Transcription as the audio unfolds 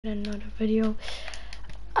another video.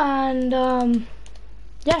 And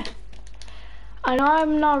yeah, I know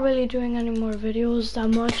I'm not really doing any more videos that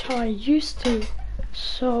much how I used to,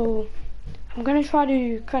 so I'm gonna try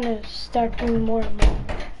to kind of start doing more and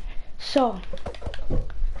more. So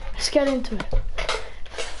let's get into it.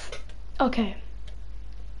 Okay,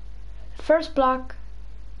 first block,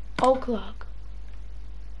 oak log,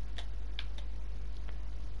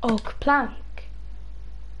 oak plank,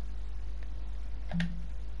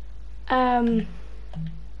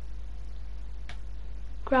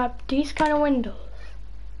 grab these kind of windows,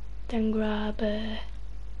 then grab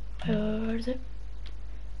where is it?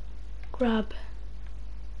 Grab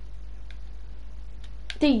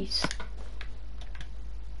these.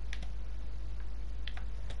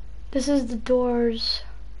 This is the doors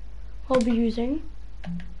I'll be using.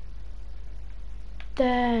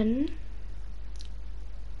 Then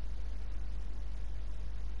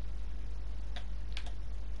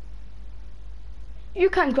you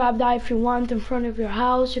can grab that if you want in front of your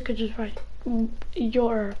house. You could just write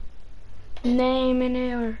your name in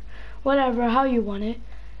it or whatever, how you want it.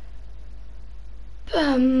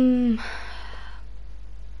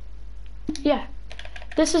 Yeah,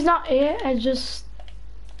 this is not it.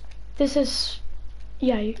 This is,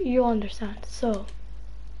 yeah, you understand. So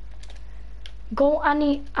go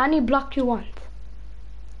any block you want.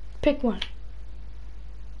 Pick one.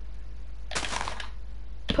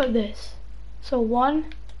 Put this. So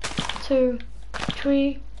 1, 2,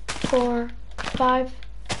 3, 4, 5,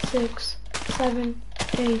 6, 7,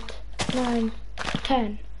 8, 9,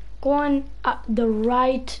 10. Go in the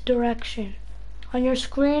right direction. On your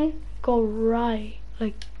screen, go right,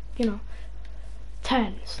 like,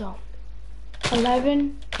 10. So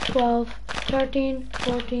 11, 12, 13,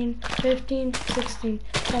 14, 15, 16,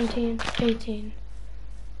 17, 18.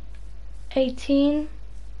 18.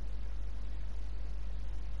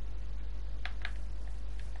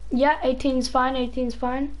 Yeah, 18 is fine, 18 is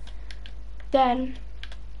fine. Then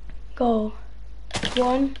go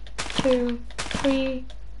 1, 2, 3,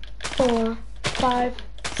 4, 5,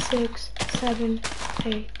 6, 7,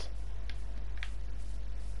 8.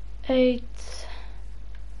 8.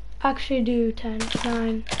 Actually do 10,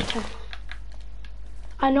 9, 10.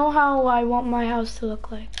 I know how I want my house to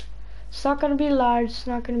look like. It's not gonna be large, it's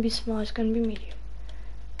not gonna be small, it's gonna be medium.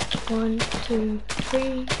 1, 2,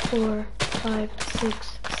 3, 4, 5,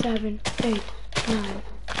 6, 7, 8, 9,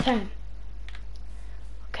 10.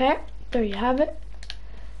 Okay, there you have it.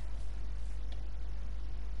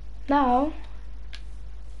 Now,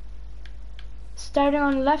 starting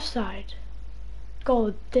on the left side,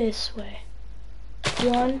 go this way.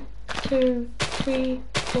 1, 2, 3,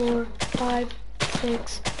 4, 5,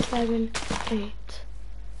 6, 7, 8.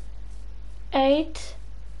 8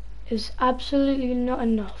 is absolutely not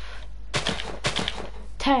enough.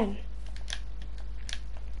 10.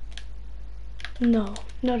 No,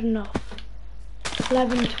 not enough.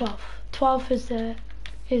 11, 12. 12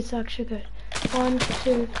 is actually good. 1,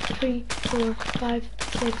 2, 3, 4, 5,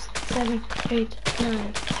 6, 7, 8,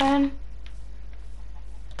 9, 10,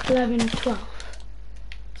 11, 12.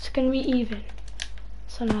 It's gonna be even.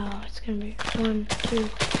 So now it's gonna be 1, 2,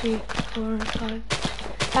 3, 4, 5.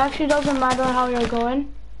 It actually doesn't matter how you're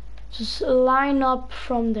going. Just line up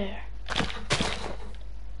from there.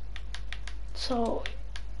 So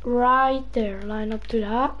right there, line up to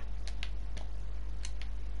that.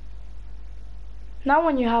 Now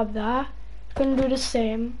when you have that, you're gonna do the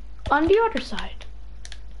same on the other side.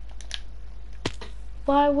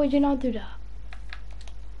 Why would you not do that?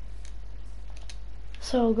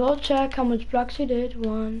 So go check how much blocks you did.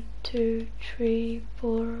 1, 2, 3,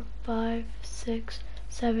 4, 5, 6,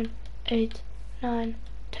 7, 8, 9,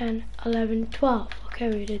 10, 11, 12. Okay,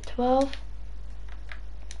 we did 12.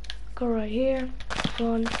 Go right here.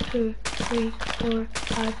 1, 2, 3, 4,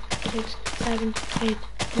 5, 6, 7, 8,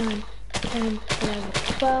 9, 10, 11,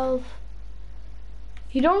 12.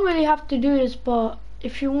 You don't really have to do this, but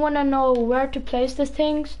if you want to know where to place these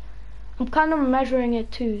things, I'm kind of measuring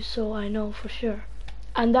it too, so I know for sure.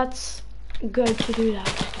 And that's good to do that.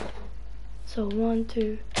 So 1,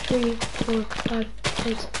 2, 3, 4, 5,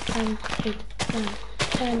 6, 7, 8, 9,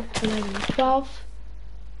 10, 11, 12.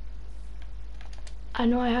 I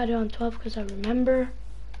know I had it on 12 because I remember.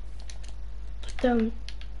 But then,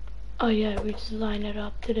 oh yeah, we just line it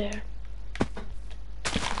up to there.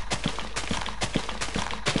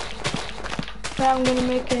 Now I'm gonna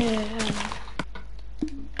make a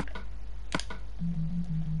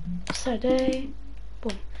Saturday.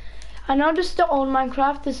 Boom. I know this is the old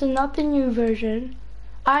Minecraft. This is not the new version.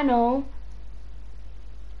 I know.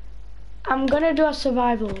 I'm gonna do a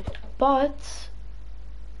survival, but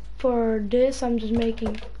for this, I'm just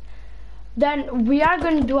making. Then we are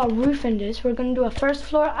gonna do a roof in this. We're gonna do a first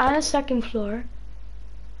floor and a second floor.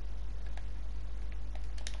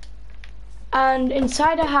 And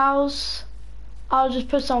inside the house, I'll just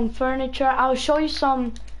put some furniture. I'll show you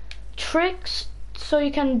some tricks so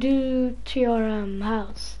you can do to your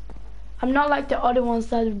house. I'm not like the other ones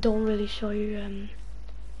that don't really show you.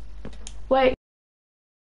 Wait.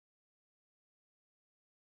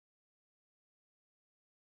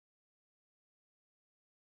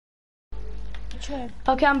 Sure.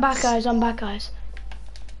 Okay, I'm back, guys. I'm back, guys.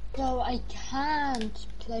 No, I can't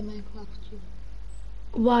play Minecraft too.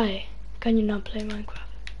 Why can you not play Minecraft?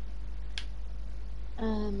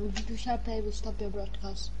 If you shall play, we'll stop your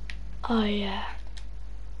broadcast. Oh yeah.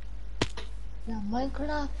 Now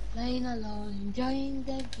Minecraft, playing alone, enjoying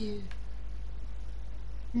the view.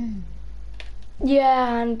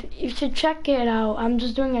 Yeah, and you should check it out. I'm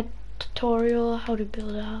just doing a tutorial how to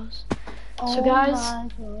build a house. So guys, my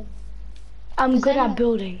God. I'm Is good that at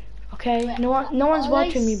building. Okay, Wait, no one's all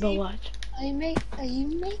watching I me but see- watch. you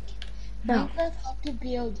make No. Minecraft how to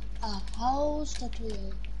build a house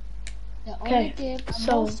tutorial. The only Okay, game I'm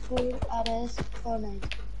so- most good at is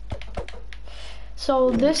Fortnite.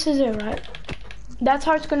 So this is it, right? That's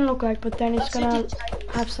how it's gonna look like, but then it's Also gonna the Chinese.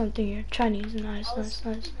 have something here. Chinese, nice.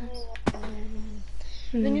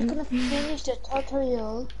 When you're gonna finish the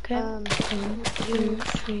tutorial, Okay. 1, 2,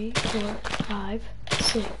 3, 4, 5,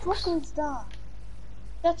 6, what is that?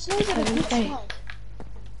 That's not even a 7, good 8. start.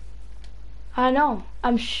 I know.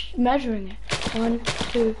 I'm measuring it. 1,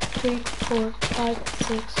 2, 3, 4, 5,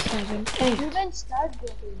 6, 7, 8. You then start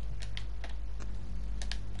building.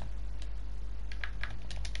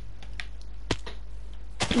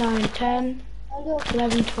 9, 10, Hello,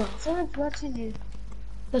 11, 12. someone's watching you.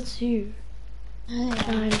 That's you.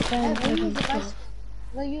 9, 10, Hey, 11, 12.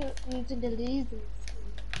 Why you using the laser?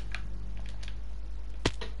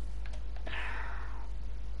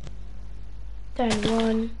 Then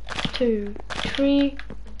 1, 2, 3.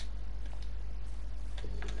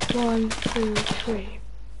 1, 2, 3.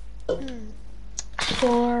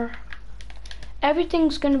 4.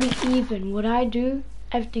 Everything's gonna be even. What I do,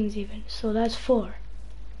 everything's even. So that's 4.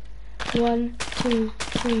 1, 2,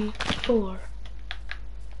 3, 4.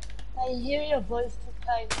 I hear your voice 2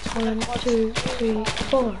 times. 1, 2, 3,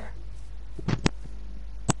 4.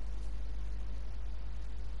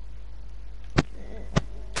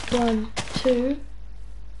 One, two,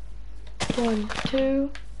 1,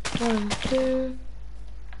 2, 1, 2,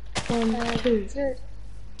 1, 2. Good.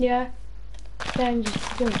 Yeah. Then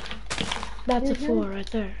just boom. That's a 4 right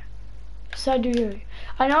there. So I do you.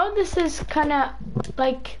 I know this is kind of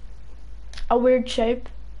like a weird shape.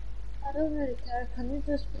 I don't really care. Can you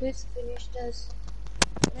just please finish this?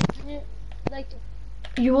 Like, can you, like,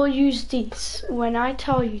 You will use these when I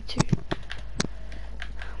tell you to.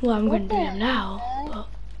 Well, I'm going to do them now. But,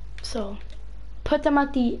 so, put them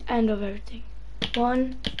at the end of everything.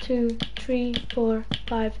 1, 2, 3, 4,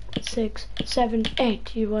 5, 6, 7,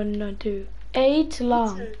 8. You want to do 8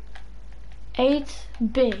 long. 8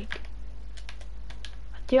 big.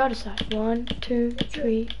 At the other side. 1, 2,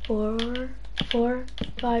 3, 4, 4,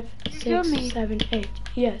 5, You hear 6, me? 7, 8.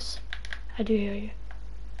 Yes, I do hear you.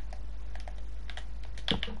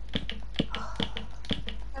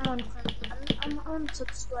 come on, friend. I'm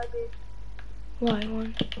unsubscribing. Why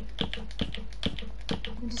 1?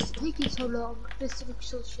 This taking so long. This looks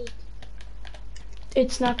so shit.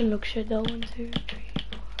 It's not gonna look shit though. 1, 2, 3,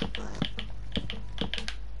 4.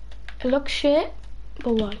 It looks shit,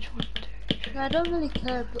 but watch. 1, 2, 3. I don't really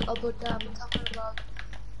care about that.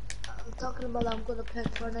 I'm talking about I'm gonna play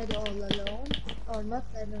Fortnite all alone or not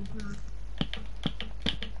alone.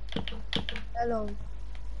 Alone.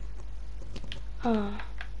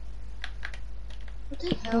 What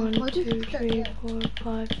the hell? 1, Why do you 2, put that 3, there? 4,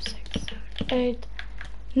 5, 6, 7, 8.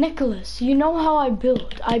 Nicholas, you know how I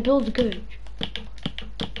build. I build good.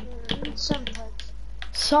 Sometimes.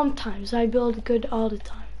 Sometimes I build good all the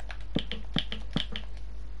time.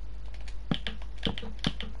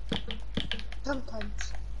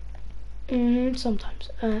 Sometimes. Sometimes.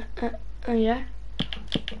 Yeah.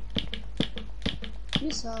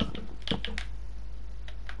 You suck.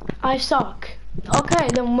 I suck. Okay,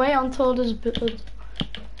 then wait until this build.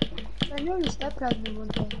 I know you stepped at me one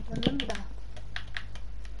day. Remember that?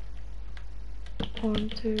 1,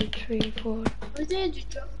 2, 3, 4, Why did you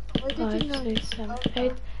jump? Why did 5, you not? 6, 7,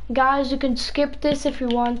 8. Guys, you can skip this if you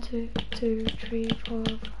want to. 2, 3, 4.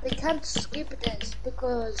 We can't skip this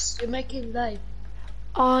because you're making live.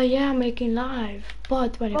 Oh yeah, making live.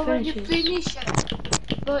 But when it But when you finishes. finish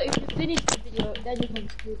it, but if you finish the video, then you can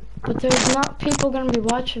skip. But there's not people gonna be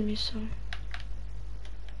watching me, so.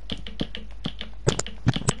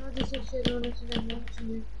 piece of shit on it and to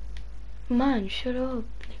me. Man, shut up,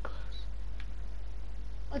 Nicholas.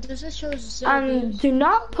 Oh, does it show 0 And views? do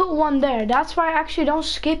not put one there. That's why actually don't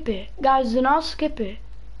skip it. Guys, do not skip it.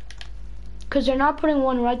 Because you're not putting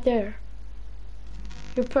one right there.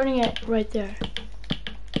 You're putting it right there.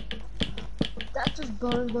 That's just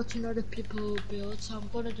boring watching other people build, so I'm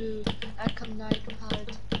gonna do Arkham Knight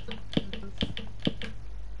part.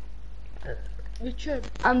 Richard.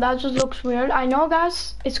 And that just looks weird. I know,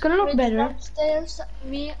 guys. It's gonna look better. Upstairs,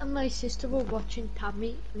 me and my sister were watching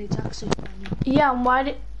Tammy, and it's actually funny. Yeah, and why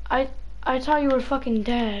did I thought you were fucking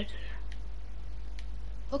dead.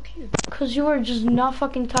 Okay. Cause you were just not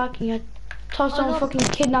fucking talking. I thought someone fucking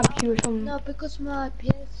kidnapped you or something. No, because my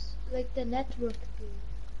PS, like the network thing.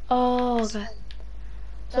 Oh, okay.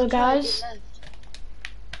 So guys,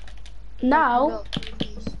 now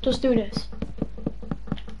just do this.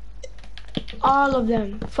 All of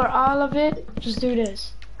them. For all of it, just do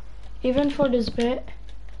this. Even for this bit,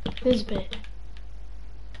 this bit,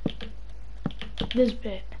 this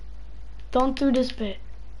bit. Don't do this bit.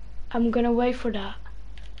 I'm gonna wait for that.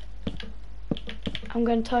 I'm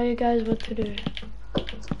gonna tell you guys what to do.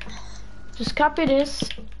 Just copy this.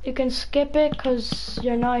 You can skip it cause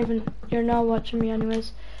you're not watching me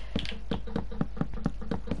anyways.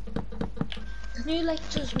 Can you like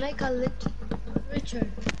just make a little Richard?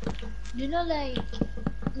 You know,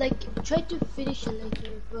 like try to finish it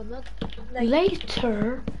later, but not like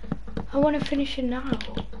later. I want to finish it now.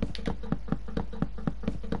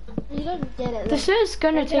 You don't get it. This is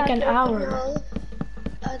gonna take an hour.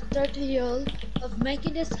 A tutorial of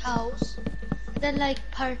making this house, then like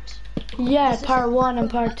part. Yeah, part 1 and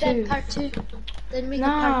part 2. Then part 2. Then make a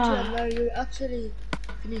part 2 where you actually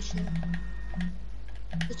finish it.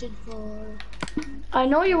 Searching for. I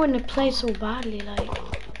know you wouldn't play so badly, like.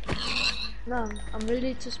 No, I'm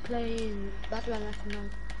really just playing Batman like now.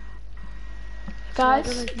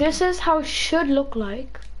 Guys, this is how it should look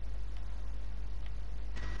like.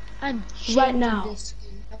 I'm right now. This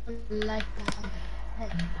game. I don't like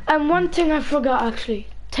that. And one thing I forgot actually,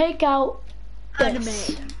 take out this.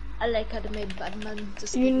 Anime. I like anime Batman.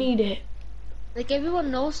 You need it. Like everyone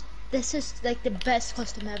knows, this is like the best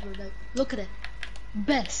costume ever. Like, look at it,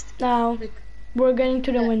 best. Now like, we're getting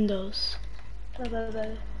to the windows.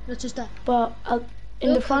 Not just that. But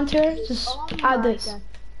in the front here, just add this. God.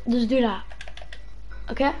 Just do that.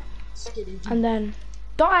 Okay? And then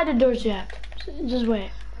don't add the doors yet. Just wait.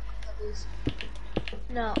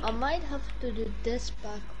 Now I might have to do this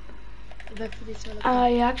back. If I finish all of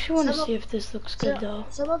I actually want to see if this looks good so, though.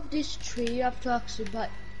 Some of these tree you have to actually buy.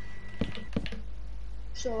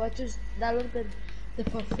 So I just downloaded the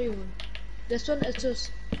for free one. This one is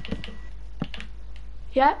just.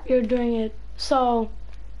 Yeah, you're doing it. So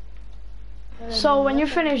when you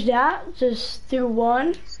finish that, just do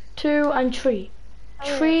 1, 2, and 3.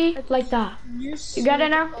 3 like that. You got it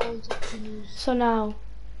now? So now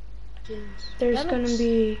there's gonna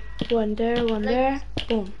be one there,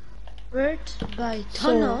 boom. Word by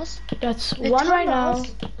Thanos. So that's 1 right now,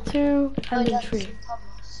 2, and then 3.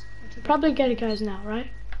 Probably get it guys now,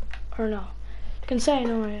 right? Or no? You can say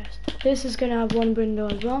no, yes. This is gonna have 1 window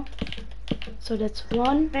as well. So that's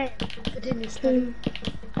 1, 2,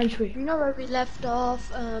 and 3. You know where we left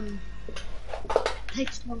off?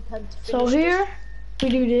 Takes one time to finish. So here we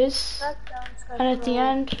do this, and at the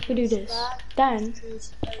end we do this. Then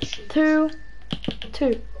 2.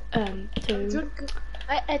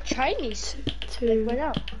 I Chinese. 2. Right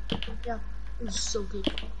now. Yeah, it's so good.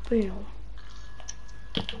 Boom.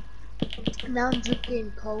 Now I'm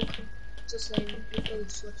drinking Coke. Just saying, people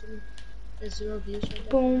is watching me. There's 0 views right there.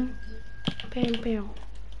 Boom. Bam, bam.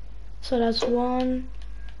 So that's 1,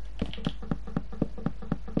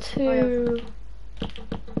 2,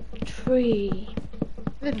 3.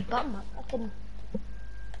 Even Batman, I can.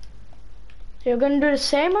 You're gonna do the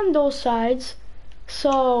same on those sides.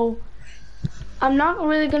 So I'm not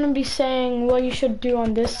really gonna be saying what you should do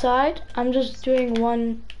on this side. I'm just doing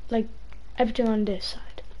one, like everything on this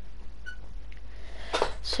side.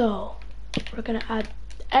 So we're gonna add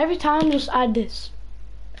every time. Just add this.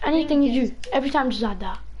 Anything you do, every time just add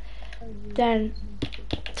that. Then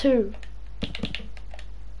 2.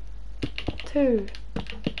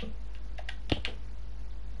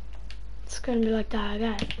 It's gonna be like that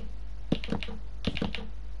again.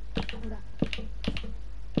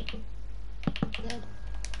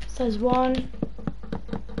 Says 1,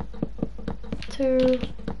 2,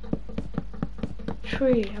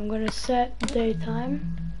 3. I'm gonna set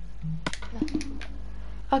daytime.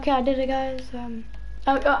 Okay, I did it, guys.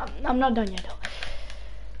 I'm not done yet though.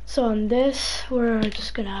 So on this, we're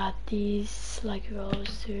just gonna add these like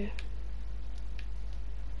rows too.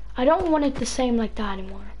 I don't want it the same like that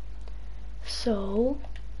anymore. So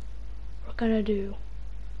we're gonna do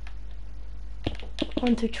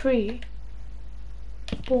 1, 2, 3.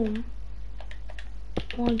 Boom.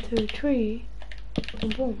 1, 2, 3. Boom,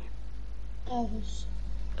 boom.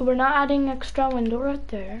 We're not adding extra window right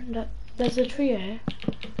there. That's a tree, eh?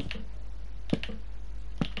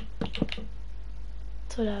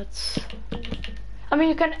 So that's. I mean,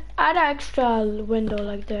 you can add an extra window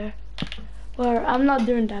like there. Or I'm not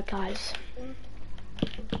doing that, guys.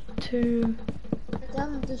 2,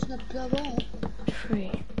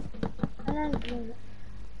 3.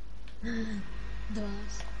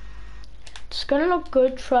 It's gonna look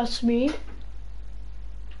good, trust me.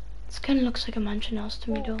 This kind of looks like a mansion house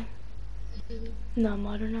to me, though. No,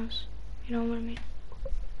 modern house. You know what I mean?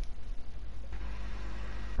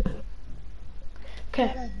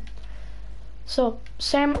 Okay. So,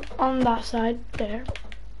 same on that side there.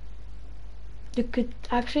 You could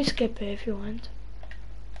actually skip it if you want.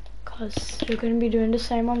 Because you're going to be doing the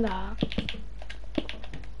same on that.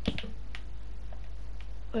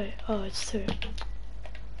 Wait, oh, it's 2.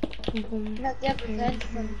 Boom, boom.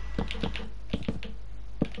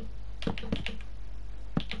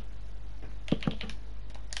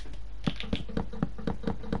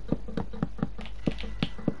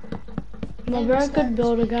 I'm a very good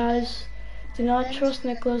builder, guys. Do not trust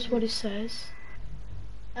Nicholas what he says.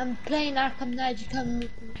 I'm playing Arkham Knight. You can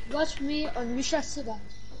watch me on Richard.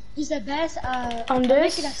 He's the best. On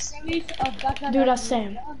this, do the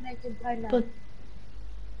same. But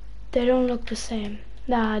they don't look the same.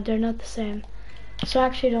 Nah, they're not the same. So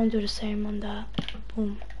actually don't do the same on that.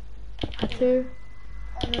 Boom. A 2.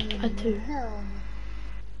 A 2.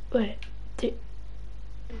 Wait.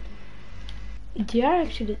 They are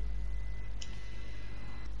actually...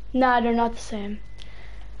 Nah, they're not the same.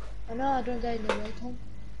 I know I don't die in the right time.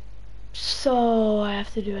 So I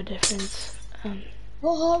have to do a difference.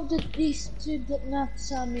 Well, how did these two did not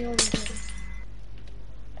sell me over here?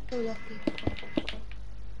 So lucky.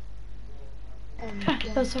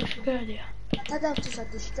 That's actually a good idea. I thought that was just a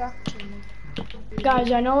distraction.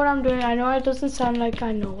 Guys, I know what I'm doing. I know it doesn't sound like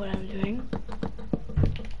I know what I'm doing.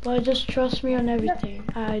 But just trust me on everything.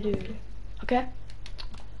 I do. Okay?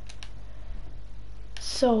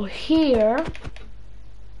 So here,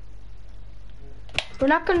 we're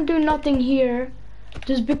not gonna do nothing here,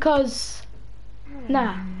 just because.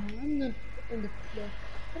 Nah. I'm not on the floor.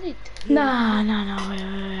 Nah. Wait,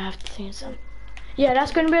 I have to think something. Yeah,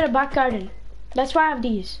 that's gonna be the back garden. That's why I have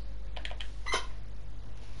these.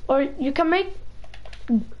 Or you can make.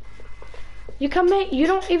 You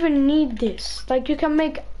don't even need this. Like you can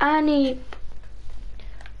make any.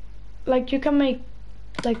 Like you can make,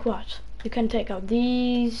 like what? You can take out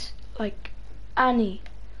these, like any,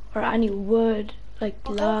 or any wood, like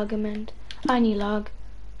log, I meant, any log.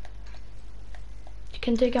 You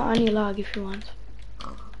can take out any log if you want.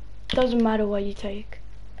 Doesn't matter what you take.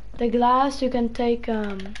 The glass you can take,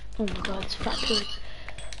 oh my god, it's fat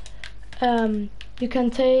too. You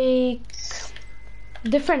can take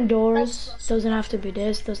different doors. Doesn't have to be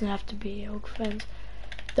this, doesn't have to be oak fence,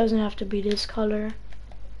 doesn't have to be this color.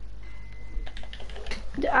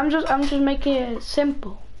 I'm just making it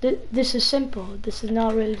simple. This is simple. This is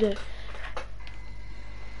not really the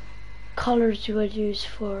colors you would use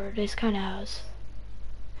for this kind of house.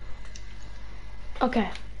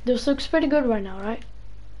 Okay, this looks pretty good right now, right?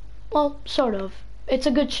 Well, sort of. It's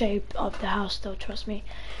a good shape of the house though, trust me.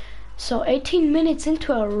 So 18 minutes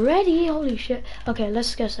into already, holy shit. Okay,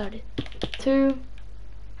 let's get started. 2.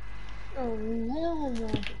 Oh no.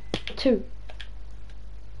 2.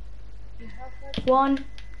 1.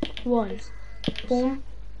 1. Boom.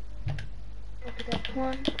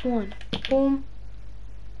 1. 1. Boom. Boom.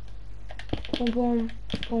 Boom.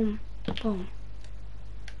 Boom. Boom.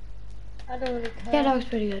 I don't really care. Yeah, that was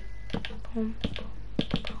pretty good. Boom.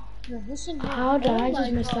 No, listen here. How did I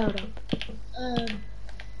just mess that up?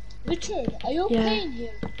 Richard, are you okay in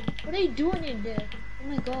here? What are you doing in there? Oh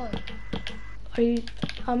my god. Are you?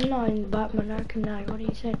 I'm not in Batman Arkham Knight. What are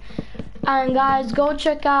you saying? And guys, go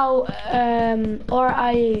check out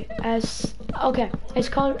RIS. Okay, it's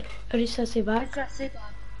called Recessive. I'm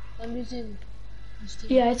using.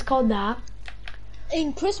 Yeah, it's called that.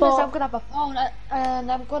 In Christmas, I'm gonna have a phone,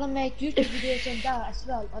 and I'm gonna make YouTube videos on that as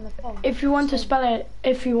well on the phone. If you want to spell it,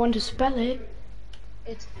 it's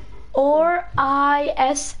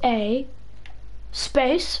RISA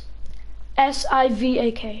space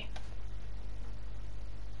SIVAK.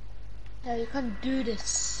 Yeah, you can do this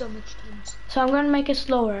so much times. So I'm gonna make it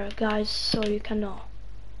slower, guys, so you can know.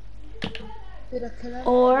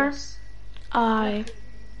 Or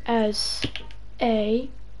ISA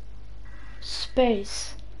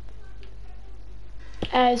space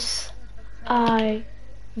S-I-V-A-K.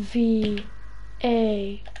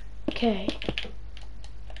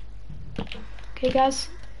 Okay guys,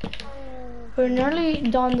 we're nearly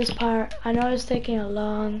done this part. I know it's taking a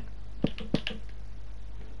long.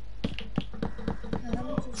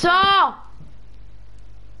 So!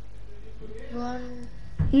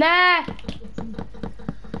 Nah!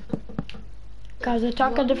 Guys, I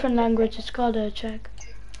talk a different language. It's called a Czech.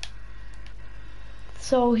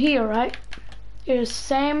 So here, right? It's the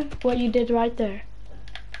same what you did right there.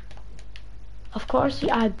 Of course, you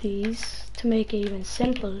add these to make it even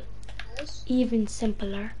simple. Even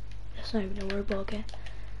simpler. That's not even a word, but okay.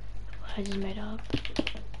 I just made up.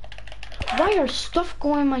 Why are stuff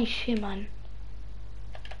going my shit, man?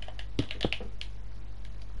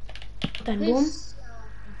 Then boom.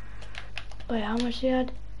 Wait, how much you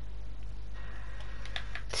had?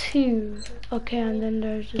 2. Okay, and then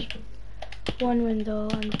there's just 1 window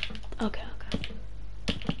and okay.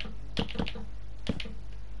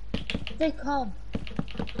 They come.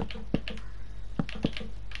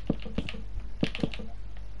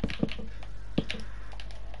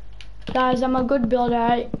 Guys, I'm a good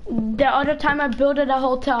builder. The other time I built a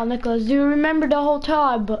hotel, Nicholas. Do you remember the hotel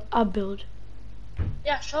I built?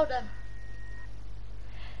 Yeah, show them.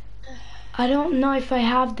 I don't know if I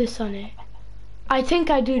have this on it. I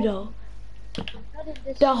think I do though.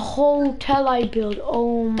 The hotel I built,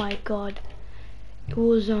 oh my god. It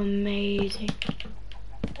was amazing.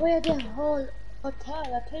 Where the whole hotel?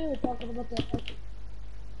 I thought you were talking about the hotel.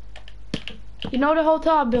 You know the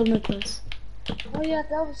hotel I built, Nicholas? Oh yeah,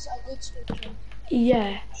 that was a good screenshot.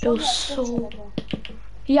 Yeah, it was so...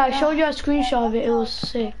 Yeah, I showed you a screenshot of it, it was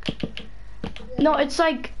sick. No, it's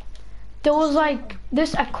like... There was like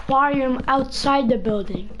this aquarium outside the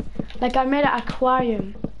building. Like I made an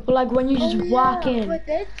aquarium. Like when you just walk in. What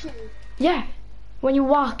did you? Yeah. When you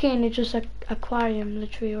walk in, it's just an aquarium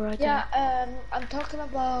literally right there. Yeah, I'm talking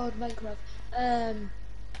about Minecraft.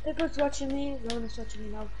 People's watching me, no one is watching me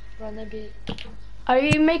now. Well, maybe... Are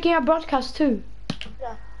you making a broadcast too?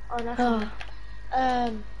 Yeah, oh, nothing.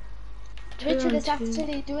 Richard is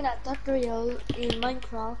actually doing a tutorial in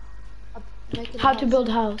Minecraft. How to build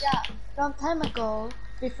a house. Yeah, long time ago,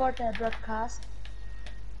 before the broadcast.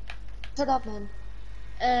 Shut up, man.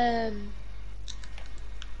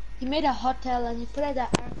 He made a hotel and he put it at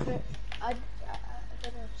I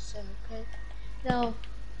don't know what to say, okay? Now,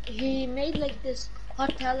 he made like this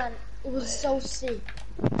hotel and it was so sick.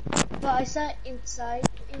 But I saw inside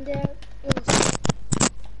in there, it was sick.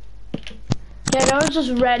 Yeah, there was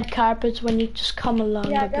just red carpets when you just come along the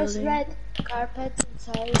building. Yeah, there's red carpets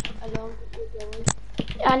inside along the doors.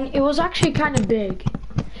 And it was actually kind of big.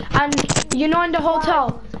 And you know in the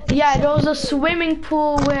hotel, yeah, there was a swimming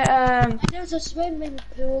pool where there was a swimming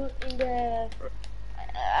pool in the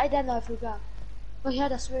I don't know, I forgot. But he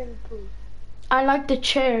had a swimming pool. I like the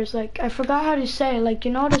chairs, like I forgot how to say it, like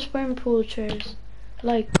you know the swimming pool chairs,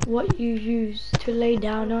 like what you use to lay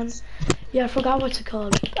down on. Yeah, I forgot what's it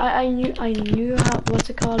called. I knew what's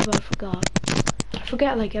it called, but I forgot. I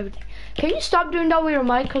forget like everything. Can you stop doing that with your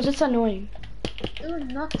mic, cause it's annoying. Doing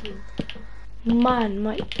nothing. Man,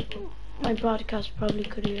 my broadcast probably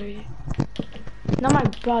could hear you. Not my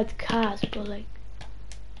broadcast, but like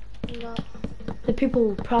No. the people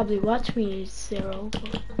who probably watch me is 0.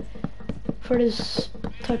 But for this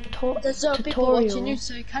There's no people tutorial. watching you,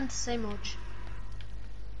 so you can't say much.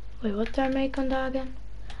 Wait, what did I make on that again?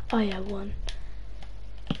 Oh yeah, 1.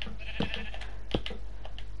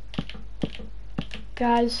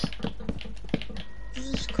 Guys.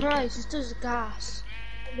 Jesus Christ, it's just gas.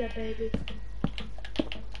 Yeah, baby.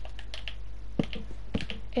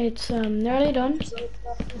 It's nearly done. That's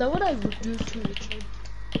what I would do to Richard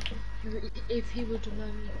if he would deny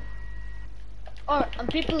me. Or and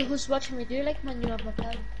people who's watching me, do you like my new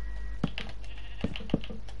avatar?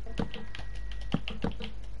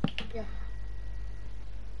 Yeah.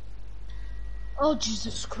 Oh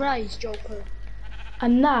Jesus Christ, Joker.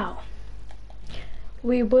 And now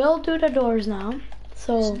we will do the doors now.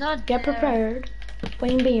 So get prepared.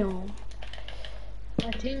 Boing boing.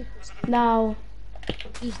 I think now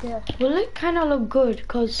he's there. will it kind of look good?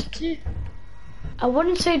 Cause I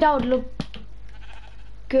wouldn't say that would look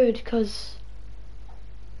good, cause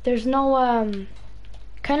there's no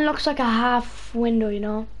kind of looks like a half window, you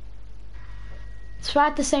know. So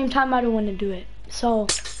at the same time, I don't want to do it. So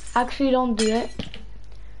actually, don't do it.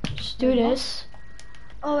 Just do this.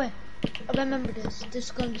 Oh wait, I remember this. This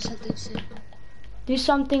is gonna be something sick. Do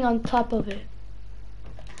something on top of it.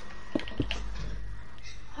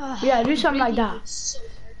 Yeah, do something like that.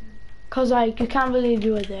 Cause like you can't really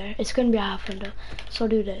do it there. It's gonna be a half window. So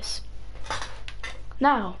do this.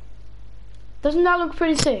 Now, Doesn't that look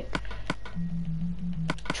pretty sick?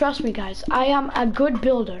 Trust me, guys. I am a good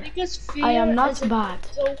builder. I am not bad.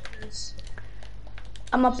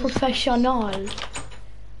 I'm a professional.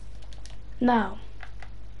 Now,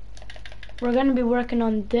 we're gonna be working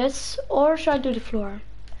on this, or should I do the floor?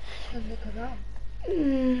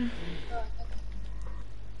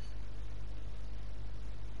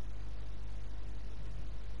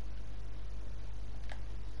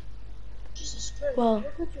 Jesus Christ, Well,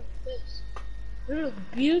 look at your face. You look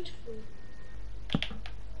beautiful.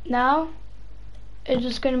 now, it's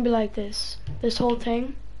just gonna be like this. This whole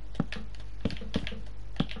thing.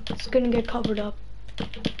 It's gonna get covered up.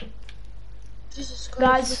 Jesus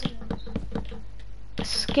Guys, Christ.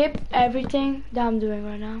 skip everything that I'm doing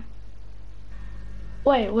right now.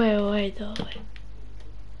 Wait though.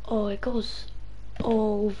 Oh, it goes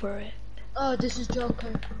over it. Oh, this is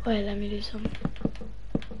Joker. Wait, let me do something.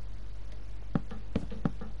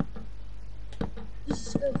 This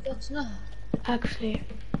is good. That's not. Actually,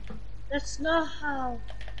 That's not how.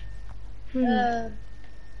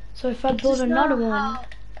 so if I build another one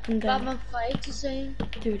and then Batman fights is saying.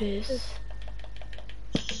 do this.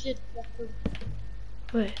 Shit, Joker.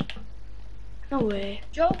 Wait. No way.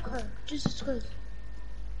 Joker. Jesus Christ.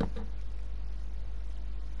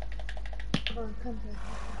 Oh, come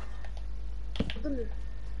here. Come here.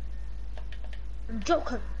 I'm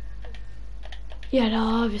Joker. Yeah, that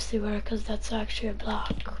obviously work because that's actually a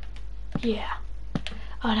block. Yeah.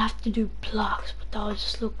 I'd have to do blocks, but that would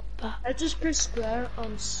just look bad. I just press square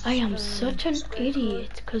on. I am such an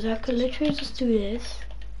idiot because I could literally just do this.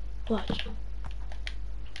 Watch.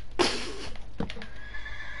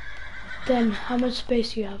 Then how much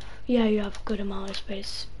space you have? Yeah, you have a good amount of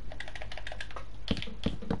space.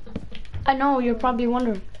 I know you're probably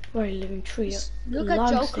wondering where you living tree. Look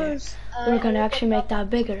at Joker's. We're gonna actually make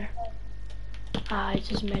that bigger. I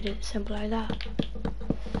just made it simple like that.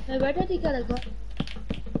 Hey, where did he gotta go?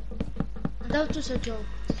 That was just a joke.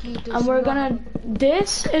 And we're gonna.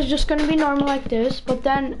 This is just gonna be normal like this, but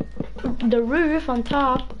then the roof on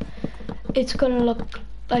top, it's gonna look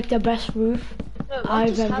like the best roof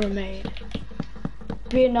I've ever made.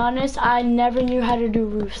 Being honest, I never knew how to do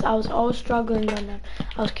roofs. I was always struggling on them.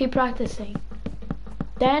 I was keep practicing.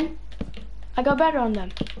 Then I got better on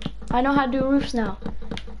them. I know how to do roofs now.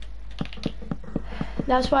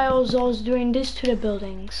 That's why I was always doing this to the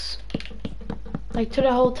buildings, like to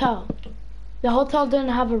the hotel. The hotel didn't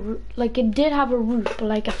have a roof, like it did have a roof, but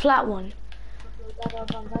like a flat one.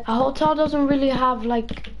 A hotel doesn't really have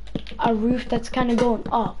like a roof that's kind of going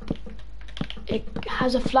up. It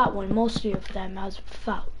has a flat one. Mostly of them has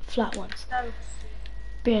flat ones.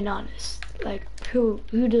 Being honest, like who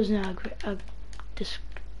does not agree?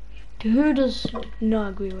 Who does not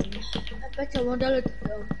agree with me? I bet I won't let it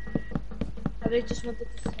go. I really just wanted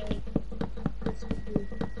to say this with you.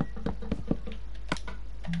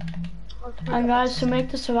 And guys, to make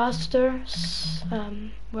this faster,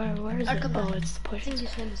 where is it? Oh, it's the push. I think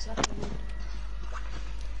this one is after me.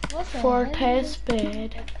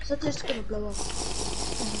 Fortnite. So this is gonna blow up.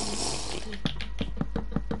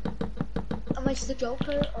 Am I the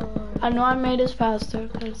Joker or? I know I made this faster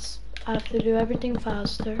because I have to do everything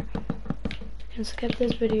faster. You can skip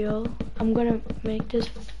this video. I'm gonna make this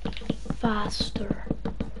faster.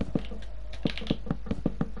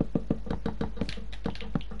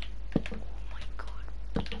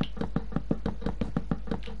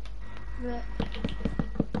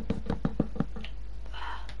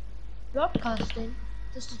 Broadcasting.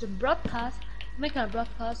 This is a broadcast. Making a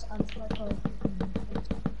broadcast on Skype.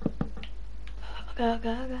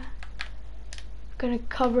 Okay. Gonna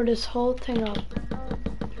cover this whole thing up.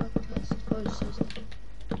 Broadcast voices.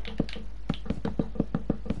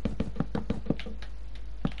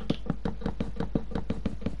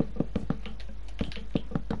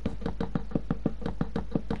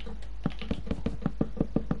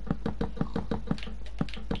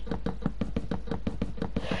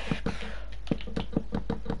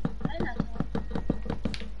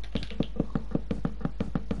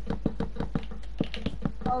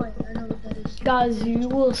 Oh wait, I know what that is. Guys, you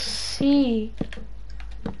will see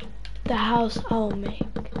the house I'll make.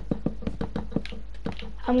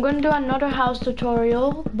 I'm gonna do another house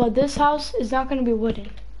tutorial, but this house is not gonna be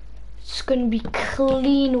wooden. It's gonna be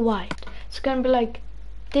clean white. It's gonna be like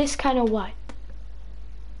this kind of white.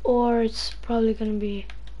 Or it's probably gonna be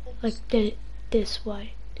like this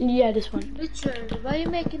white. Yeah, this one. Richard, why are you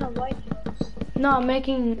making a white house? No, I'm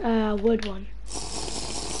making a wood one.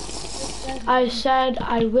 I said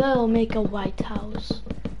I will make a white house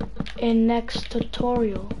in next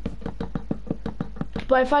tutorial.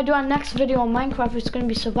 But if I do a next video on Minecraft, it's gonna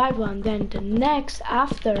be survival, and then the next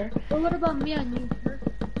after. But what about me and you?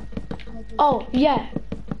 Oh yeah.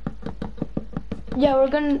 Yeah, we're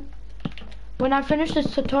gonna. When I finish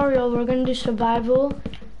this tutorial, we're gonna do survival,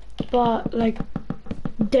 but like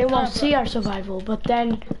they won't see our survival. But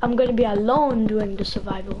then I'm gonna be alone doing the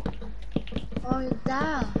survival. Oh,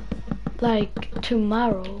 that. Like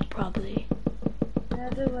tomorrow, probably.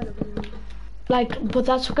 Everyone. Like, but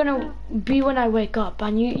that's gonna be when I wake up,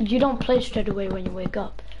 and you don't play straight away when you wake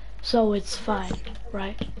up, so it's fine,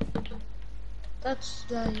 right? That's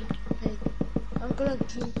like, hey, I'm gonna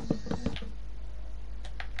drink.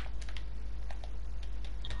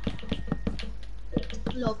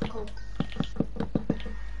 Love Coke.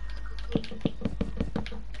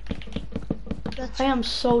 I am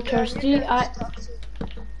so thirsty.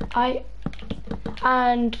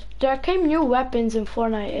 And there came new weapons in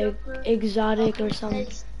Fortnite, exotic or something.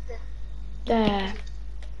 They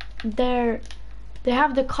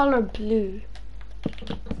have the color blue.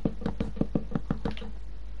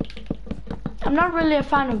 I'm not really a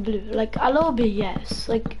fan of blue. Like a little bit, yes.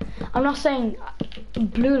 Like I'm not saying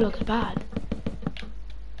blue looks bad,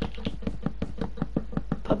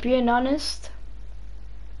 but being honest,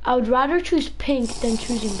 I would rather choose pink than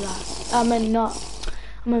choosing black. I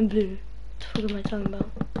mean blue. What am I talking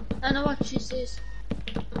about? I know what she says.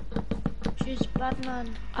 She's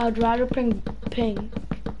Batman. I would rather pick pink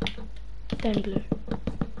than blue.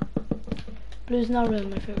 Blue's not really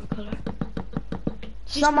my favorite color.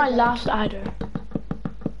 It's not my last either.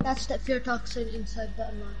 That's the fear toxin inside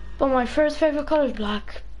Batman. But my first favorite color is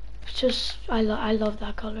black. It's just I love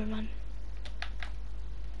that color, man.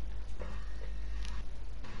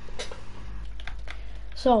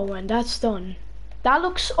 So when that's done, that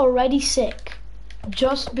looks already sick,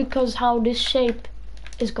 just because how this shape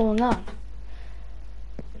is going on.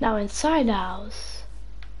 Now inside the house,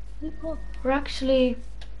 we're actually,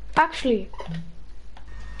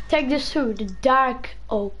 take this too, the dark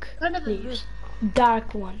oak leaves,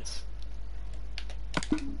 dark ones.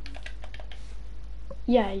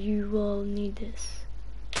 Yeah, you will need this.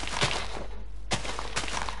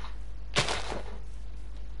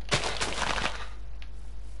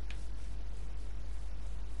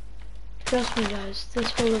 Trust me guys,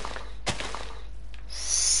 this will look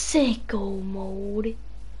sicko mode.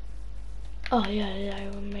 Oh yeah,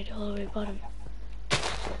 I made it all the way bottom.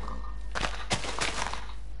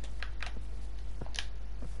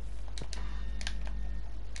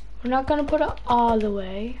 We're not gonna put it all the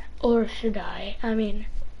way, or should I? I mean,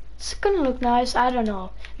 it's gonna look nice, I don't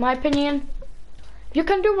know. My opinion, you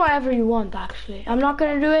can do whatever you want actually. I'm not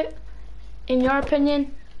gonna do it. In your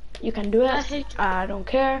opinion, you can do it. I don't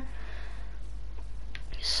care.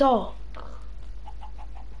 So,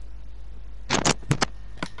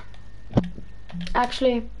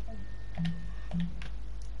 actually,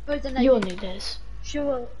 you'll need this. She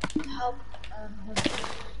will help.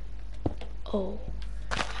 Oh.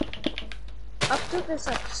 After this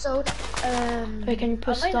episode, wait, can you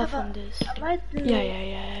put stuff on this? I might do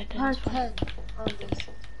yeah, part 10 on this.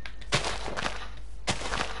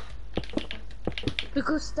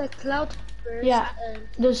 Because the cloud burst. Yeah,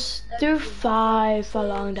 just do 5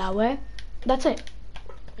 along that way. That's it.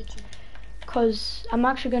 Cause I'm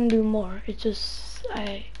actually gonna do more. It's just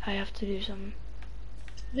I have to do some.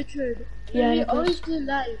 Richard, yeah, we always do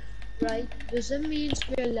live, right? Does that mean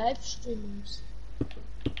we're live streamers?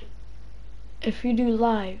 If you do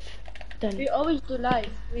live, then we always do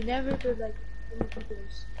live. We never do like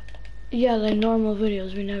videos. Yeah, like normal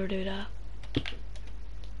videos. We never do that.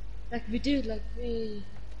 Like we do, like we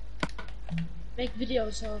make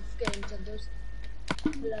videos of games and those.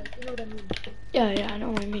 Like, you know what I mean? Yeah, I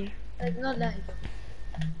know what I mean. Like not live.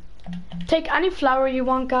 Take any flower you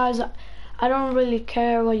want, guys. I don't really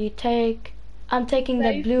care what you take. I'm taking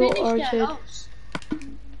the blue orchid. I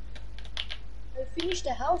finished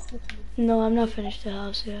the house with me. No, I'm not finished the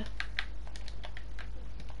house yet.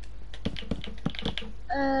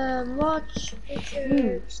 Watch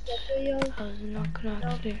pictures, the video. I was not gonna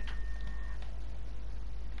actually.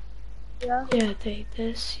 Yeah. Yeah, take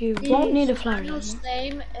this. You won't need a flower anymore. Channel's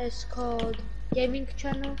name is called Gaming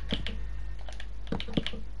Channel.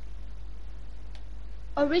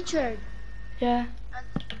 Oh, Richard. Yeah.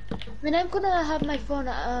 When I'm gonna have my phone,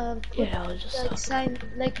 yeah, I'll just like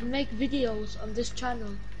make videos on this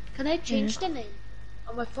channel. Can I change the name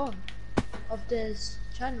on my phone of this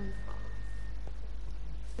channel?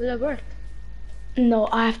 Will it work? No,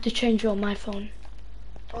 I have to change it on my phone.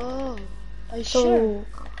 Oh, are you sure?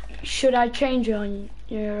 Should I change it on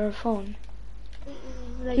your phone?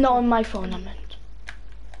 Like, no, on my phone I meant.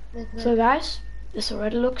 So guys, this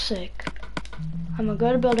already looks sick. I'm a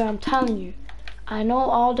good builder, I'm telling you. I know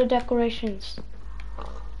all the decorations.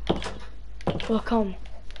 Welcome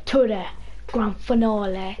to the grand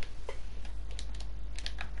finale.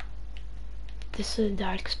 This is a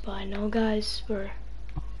dark spot, no guys. We're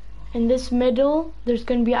in this middle. There's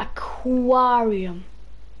gonna be an aquarium.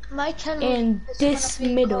 My channel In is this gonna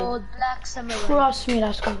be middle. called Black Samurai. Trust me,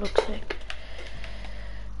 that's gonna look sick.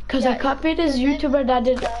 Cause Yeah, I copied this the name YouTuber that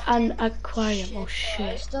did that an is aquarium. Oh I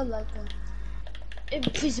shit. still like that.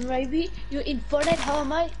 Please, maybe you in Fortnite? How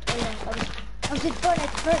am I? Oh yeah, I was in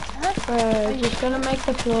Fortnite first, huh? We're just gonna make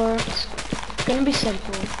the floor. It's gonna be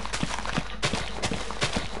simple.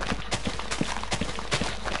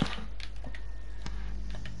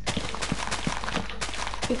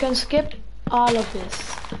 You can skip all of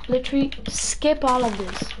this. Literally skip all of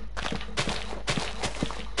this.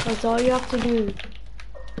 That's all you have to do.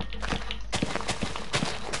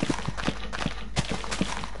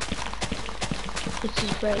 Let's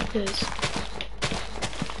just break this.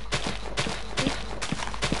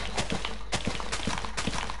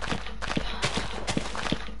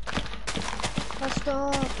 First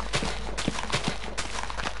off,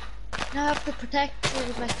 now I have to protect you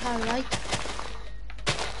with my car, right?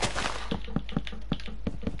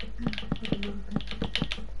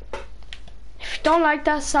 If you don't like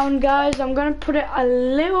that sound, guys, I'm gonna put it a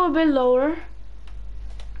little bit lower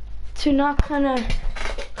to not kinda.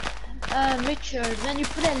 Richard, when you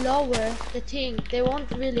put it lower, the thing, they won't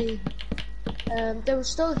really, they will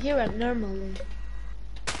still hear it normally.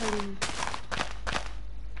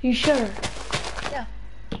 You sure? Yeah.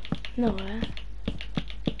 No,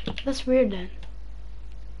 that's weird then.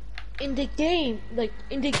 In the game, like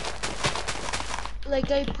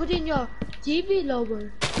I put in your TV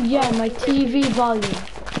lower. Yeah, my TV volume.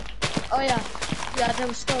 Oh yeah, they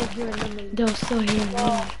will still hear it normally. They'll still hear me.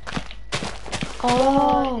 Oh.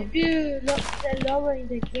 Oh. If you look the lower in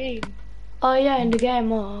the game. Oh yeah, in the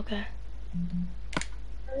game. Oh, okay.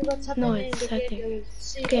 What's happening No, in it's the game, settings. you will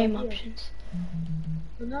see Game audio. options.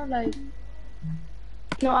 But not like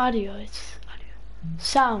No audio. It's audio.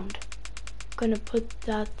 Sound. Gonna put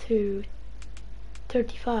that to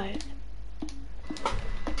 35.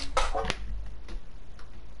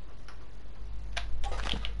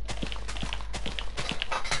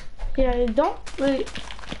 Yeah, you don't really.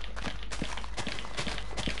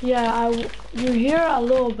 Yeah, you hear a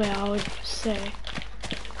little bit, I would say.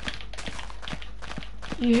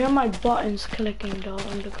 You hear my buttons clicking though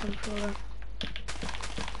on the controller.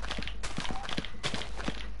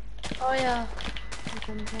 oh yeah.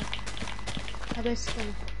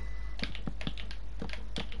 Understand.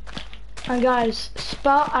 And guys,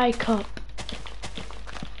 spell iCup.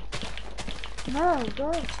 No,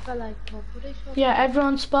 don't spell like that. What is your Yeah,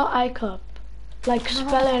 everyone spell iCup. Like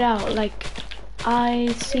spell it out, like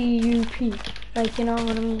ICUP. Like, you know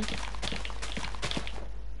what I mean?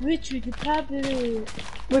 Richard, you probably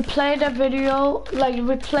Replay the video, like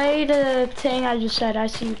replay the thing I just said,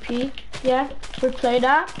 ICUP. Yeah, replay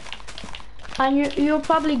that. And you'll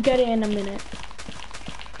probably get it in a minute.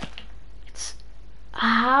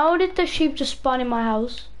 How did the sheep just spawn in my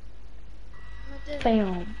house?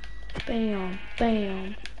 Bam, bam,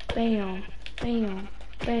 bam, bam, bam,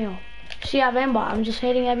 bam. See, I have aimbot. I'm just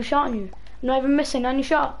hitting every shot on you. I'm not even missing any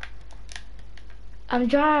shot. I'm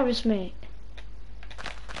Jarvis, mate.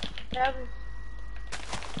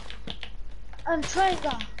 I'm trying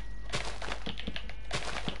that.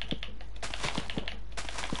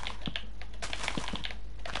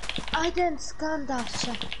 I didn't scan that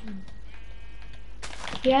section.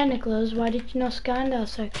 Yeah, Nicholas, why did you not scan that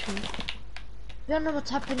section? You don't know what's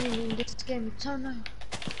happening in this game. It's so nice.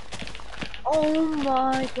 Oh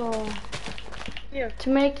my god. Here. To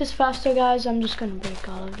make this faster, guys, I'm just gonna break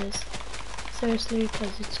all of this. Seriously,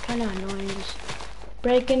 because it's kind of annoying just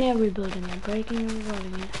breaking it, rebuilding it, breaking it,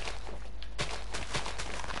 rebuilding it.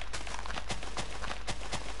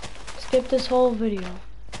 Skip this whole video.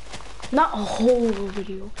 Not a whole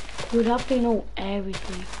video. You would have to know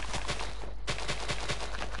everything.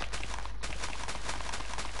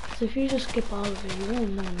 So if you just skip all of it, you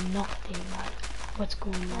won't know nothing about what's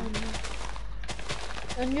going on.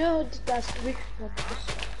 I know that's Richard.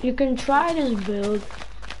 You can try this build.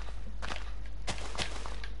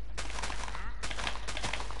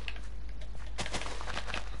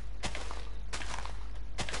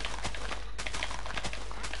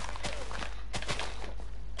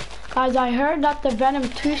 Guys, I heard that the Venom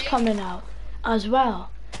 2 is coming out as well.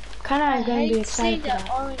 Kinda gonna be excited for that.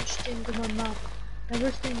 that. Orange thing in my mouth.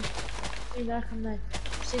 Never seen in Arkham Knight.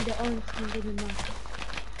 Seen the orange thing in my mouth.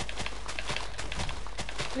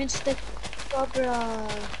 Means the Cobra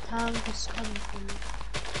tank is coming from me.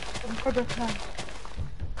 From Cobra Khan.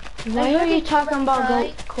 Why are you talking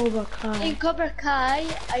about Cobra Kai? In Cobra Kai,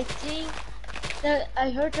 I think that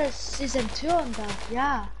I heard there's season 2 on that.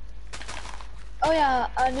 Yeah. Oh yeah,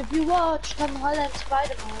 and if you watch Tom Holland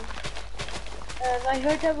Spider-Man, I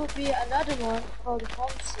heard there will be another one called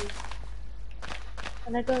Homesick.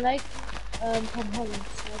 And I don't like Tom Holland,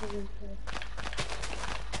 so I don't really care.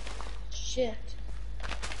 Shit.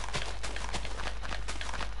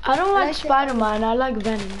 I don't like Spider-Man, I like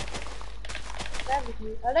Venom.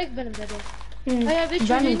 I like Venom better. Oh yeah, Richard,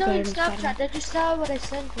 Venom's you know in better than Snapchat, Spider-Man. did you saw what I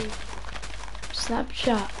sent you?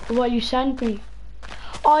 Snapchat? What you sent me?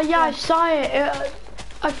 Oh yeah, I saw it.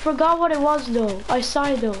 I forgot what it was though. I saw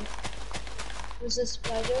it though. Was a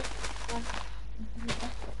spider?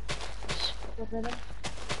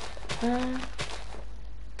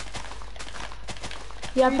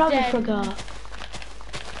 Yeah, I You're probably dead. forgot.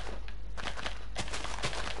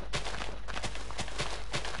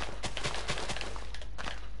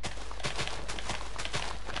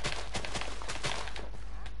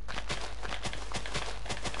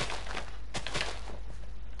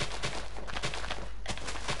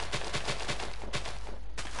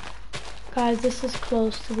 Guys, this is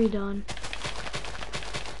close to be done.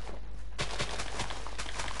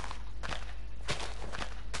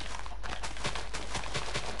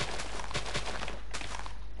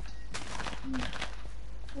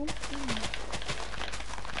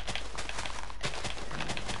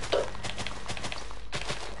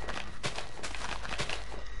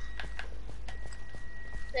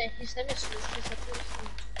 His name is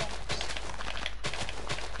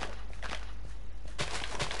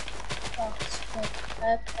Fox, like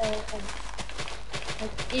F-O-N,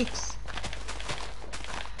 like X.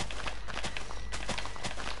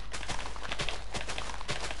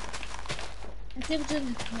 I think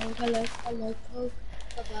doing Coke. I like Coke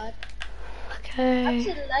so bad. Okay. I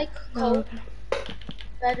actually like Coke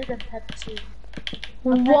better than Pepsi.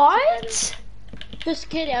 What? Just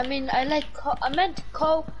kidding. I mean, I like Coke. I meant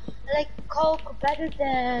Coke. I like Coke better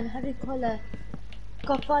than, how do you call it?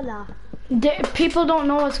 Coca-Cola. People don't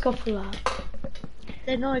know what's Coca-Cola.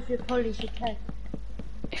 They know if you're Polish, you can.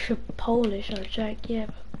 If you're Polish or Czech, yeah.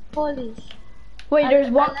 Polish. Wait, there's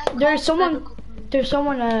Coke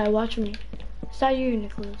someone watching me. Is that you,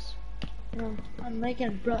 Nicholas? No, I'm making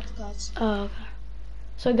a broadcast. Oh, okay.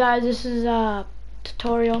 So guys, this is a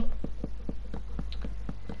tutorial.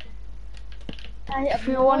 If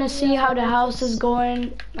you want to see how the house is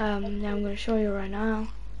going, I'm going to show you right now.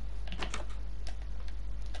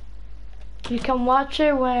 You can watch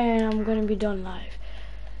it when I'm going to be done live.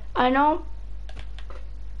 I know,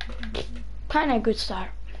 kind of good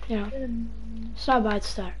start, you know. It's not a bad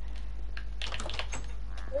start.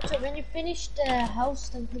 Richard, when you finish the house,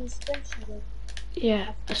 then put a screenshot it.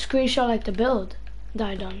 Yeah, a screenshot like the build that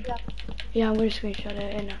I done. Yeah. Yeah, I'm going to screenshot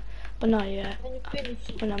it in but not yet. When you finish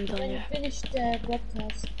it. When I'm done, when yeah. you finish the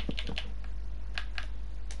broadcast.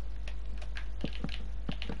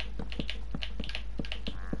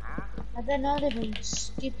 I don't know even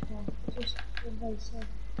skip them. Just what they say.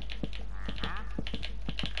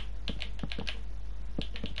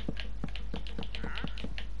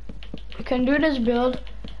 You can do this build,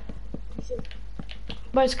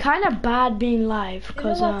 but it's kind of bad being live You know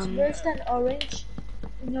because what's worse than orange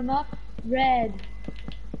in your map? Red.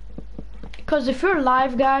 because if you're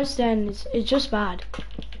live, guys, then it's just bad.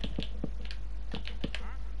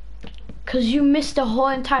 Because you missed the whole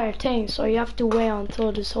entire thing, so you have to wait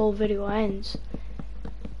until this whole video ends.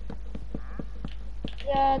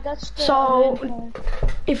 Yeah, that's the So, orange one.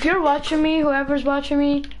 if you're watching me, whoever's watching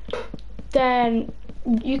me, then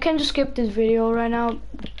you can just skip this video right now.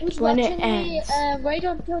 Who's when it watching me? ends. Wait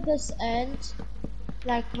until this ends.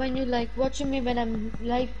 Like when you like watching me when I'm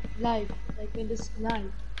live, like when this is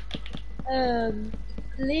live.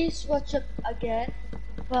 Please watch it again,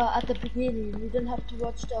 but at the beginning. You don't have to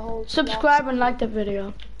watch the whole. Subscribe and like the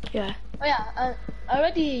video. Yeah. Oh yeah, I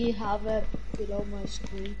already have it below my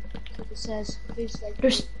screen. So it says please like.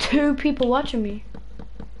 There's 2 people watching me.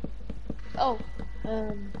 Oh,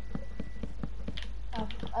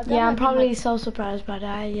 Yeah, I'm probably so surprised by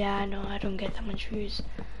that. Yeah, I know, I don't get that much views.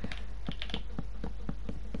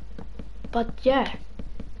 But yeah.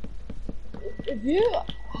 If you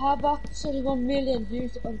have actually 1 million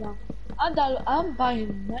views on that, and I'm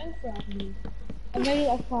buying Minecraft now. I made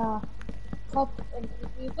like a cup, and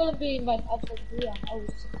you're gonna be in my house like your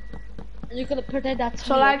house, and you're gonna pretend that's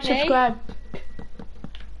So me, like, okay? subscribe.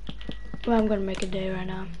 Well, I'm gonna make a day right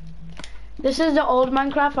now. This is the old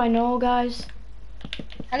Minecraft, I know, guys.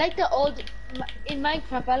 I like the old in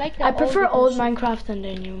Minecraft. I like the. I prefer old edition. Minecraft than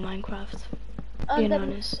the new Minecraft. And Being then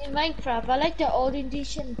honest. in Minecraft, I like the old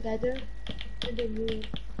edition better than the new one.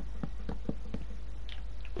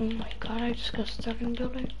 Oh my god, I just got stuck in the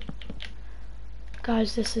building.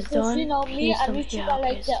 Guys, this is Because done. you know, me Please and don't. Richard Yeah, are okay,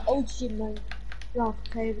 like it's the done. OG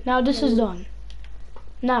Minecraft Now this is players. done.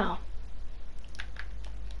 Now,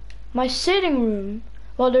 my sitting room.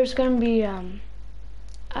 Well, there's gonna be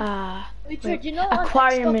Richard, you know on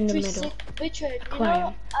aquarium Xbox in the 360, middle. Richard,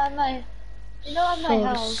 Aquarium. you know at my So the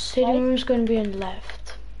house, sitting right? room's gonna be on the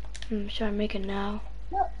left. Should I make it now?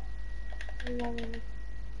 No.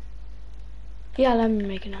 Yeah, let me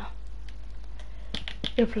make it now.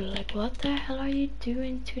 You're probably like, what the hell are you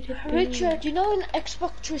doing to the thing? Richard, you know in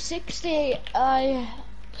Xbox 360,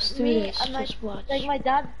 Just do this. Just watch. like my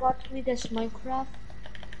dad bought me this Minecraft.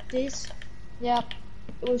 Yeah,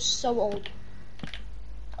 it was so old.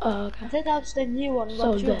 Oh, okay. I think that was the new one,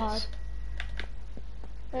 So what you this. had.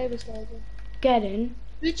 Where was that? Get in.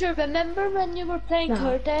 Richard, remember when you were playing No.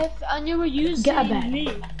 Curtive and you were using Get a bed. me?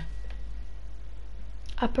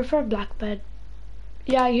 I prefer black bed.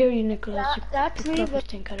 Yeah, I hear you, Nicholas. That you tree probably was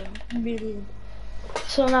think I don't. million.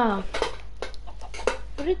 So now,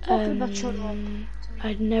 What are you talking about? Shut up.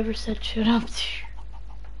 I never said shut up to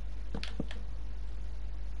you.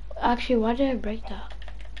 Actually, why did I break that?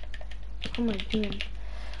 What am I doing?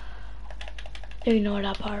 Ignore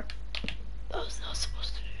that part. I was not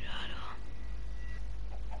supposed to do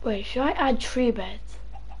that. Wait, should I add 3 beds?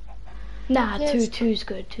 Nah, Yes. two's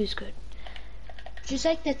good. Two's good. Just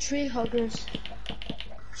like the tree huggers.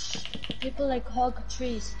 People like hug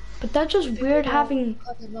trees. But that's just weird having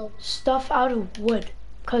Cut them out. stuff out of wood,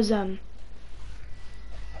 cause then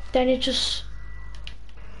it just.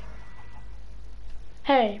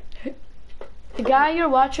 Hey, the guy you're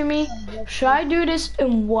watching me, should I do this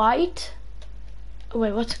in white?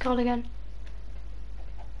 Wait, what's it called again?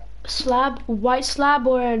 Slab, white slab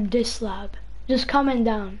or this slab? Just comment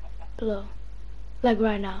down below, like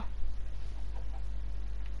right now.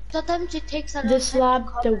 Sometimes it takes a long This time slab,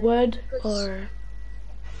 to the comment wood, because- or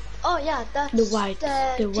Oh yeah, that's the white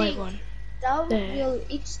thing. one, That the will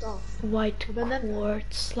eat stuff. white Remember?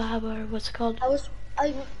 quartz slab, or what's it called?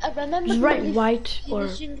 I remember Just write really white or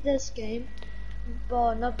finishing this game,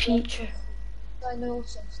 but not peach. Black. I know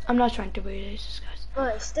some stuff. I'm not trying to be racist, guys.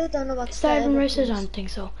 But I still don't know what's Is that even the racist? I end of don't think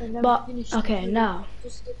so. this. I never But finished okay, it. now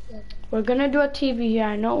Just skip that. we're gonna do a TV here.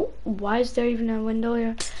 I know. Why is there even a window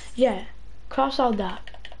here? Yeah, cross out that.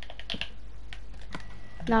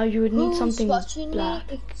 Now you would need Who's something watching black.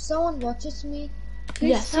 me? If someone watches me, please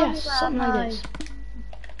Yes, tell yes, me something like this.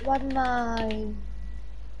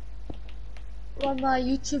 what my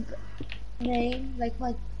YouTube name, like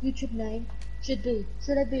my YouTube name, should be.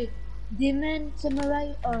 Should it be Demon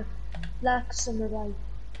Samurai or Black Samurai?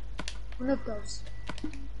 One of those.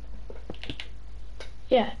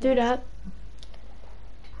 Yeah, do that.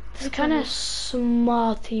 It's kind of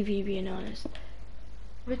small TV, being honest.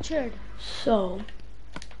 Richard. So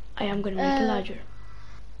I am gonna make it larger.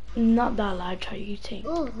 Not that large, how you think?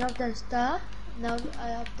 Oh, now there's that. Now I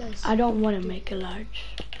have this. I don't want to make it large.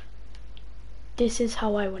 This is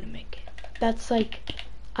how I want to make it. That's like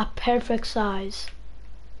a perfect size.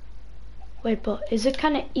 Wait, but is it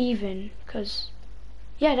kind of even? Cause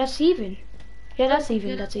yeah, that's even. Yeah, that's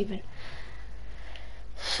even. That's even.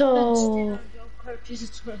 So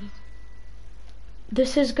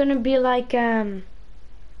this is gonna be like a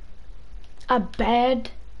bed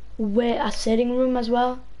with a sitting room as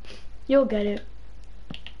well. You'll get it.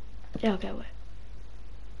 Yeah, okay, wait.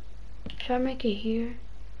 Should I make it here?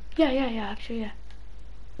 Yeah, actually, yeah.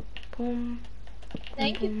 Boom.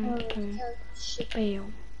 Thank you for boom.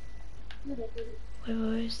 Bam.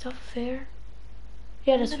 Wait, is that fair?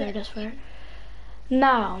 Yeah, that's fair, that's fair.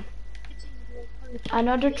 Now,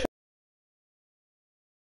 another to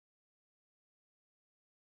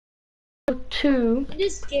In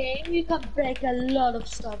this game, you can break a lot of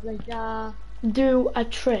stuff like that. do a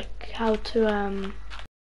trick, how to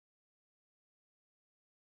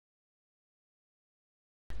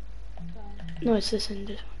no, it's this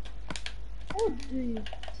one. Oh, do you?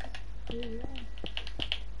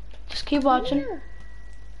 Just keep watching.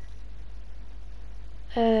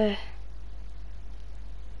 What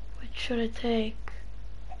should I take?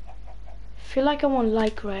 I feel like I want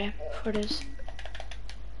light gray for this.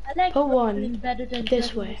 I like Put one better than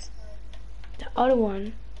this way. The other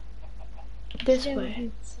one this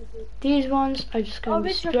way. These ones are just gonna be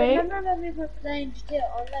Richard, straight. remember when we were playing GTA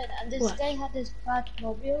Online and this What? guy had this bad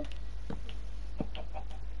mobile?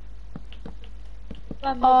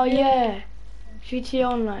 Oh yeah,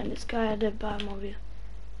 GTA Online. This guy had a bad mobile.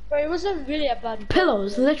 But it wasn't really a bad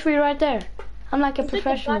Pillows, literally right there. I'm like a It's like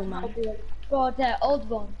professional bad man. mobile, but the old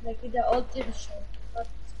one, like the old TV show. But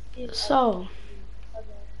So,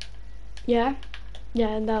 yeah,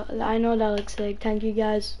 Yeah, I know that looks sick. Thank you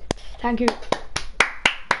guys. Thank you.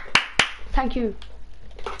 Thank you.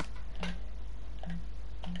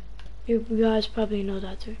 You guys probably know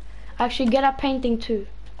that too. Actually, get a painting too.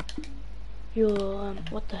 You'll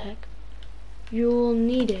what the heck? You'll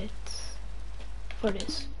need it for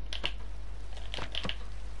this.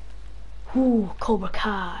 Ooh, Cobra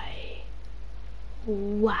Kai.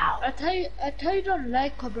 Wow. I tell you don't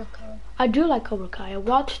like Cobra Kai. I do like Cobra Kai. I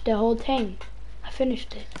watched the whole thing. I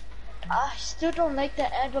finished it. I still don't like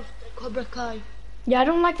the end of the Cobra Kai. Yeah, I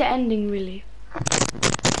don't like the ending really.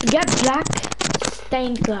 Get black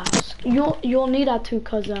stained glass. You'll need that too,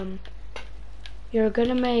 cause you're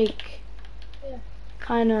gonna make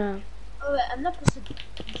kinda. Oh wait, I'm not supposed to.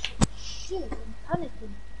 Shit, I'm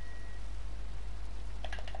panicking.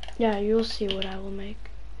 Yeah, you'll see what I will make.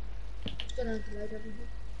 It's gonna glide over here.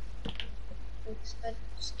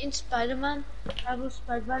 In Spider-Man, Marvel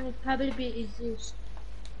Spider-Man, it'd probably be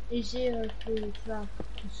easier to track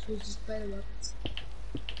because use spider webs.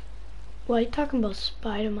 Why are you talking about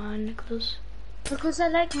Spider-Man, Nicholas? Because I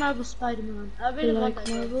like Marvel Spider-Man. I really want like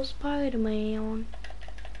that Marvel Spider-Man.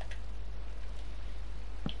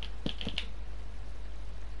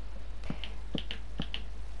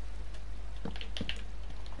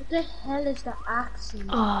 What the hell is the accent?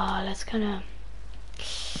 Oh, that's kinda.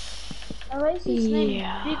 Why is his name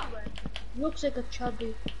Yeah. Big Red? Looks like a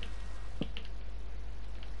chubby.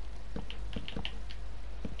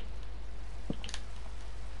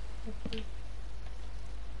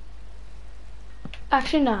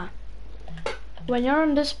 Actually, nah. When you're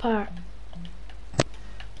on this part,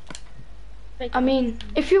 I mean,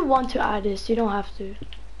 if you want to add this, you don't have to.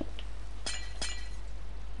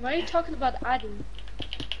 Why are you talking about adding?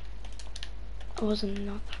 I wasn't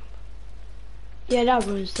not. Yeah, that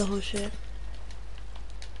ruins the whole shit.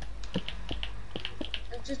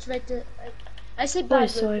 I'm just right there. I say Wait, bad.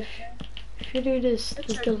 so if you do this,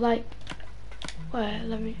 does the light? Wait,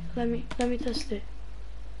 let me test it.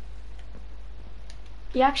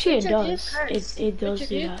 Yeah, actually it does. It does Richard,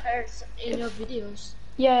 do you that. curse in your videos.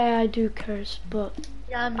 Yeah, I do curse, but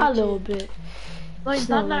Yeah, me a too. little bit. But It's it's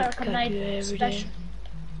not not like I American do it Night every day. special.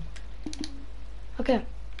 Okay.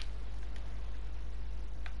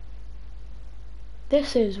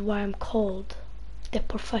 This is why I'm called the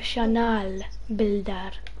professional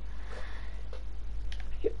builder.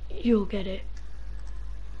 You'll get it.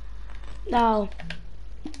 Now,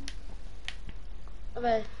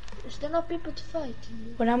 Wait, is there no people to fight?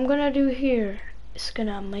 what I'm gonna do here is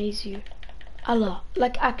gonna amaze you. A lot.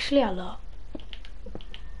 Like, actually a lot.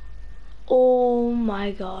 Oh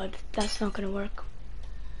my god, that's not gonna work.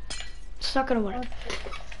 It's not gonna work.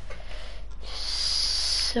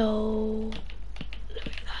 So,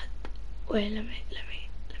 wait, let me,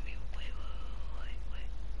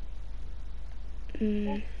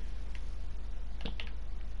 wait.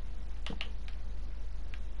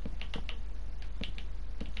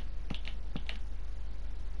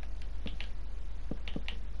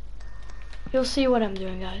 You'll see what I'm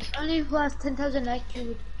doing, guys. Only who has 10,000 IQ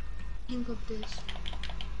would think of this.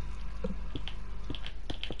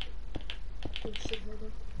 Oh, shit, hold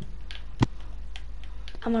on.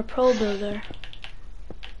 I'm a pro builder.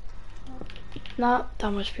 Not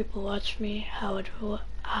that much people watch me. How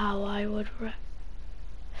I would.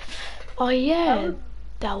 Oh yeah,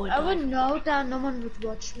 that would. I would know that no one would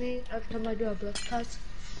watch me every time I do a broadcast,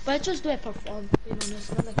 but I just do it for fun. You know,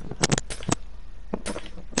 it's not like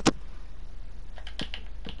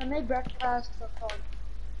I make broadcast for fun.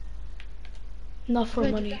 Not for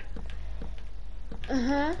money.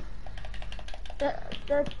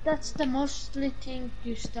 That's the mostly thing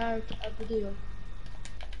you start a video.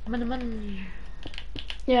 Money.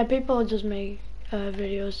 Yeah, people just make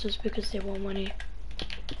videos just because they want money.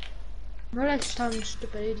 More like some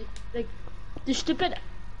stupid, like the stupid.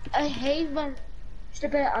 I hate when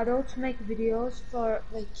stupid adults make videos for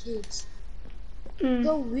like kids.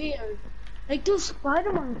 So weird. Like those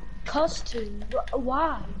Spider-Man costume.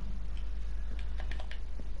 Why?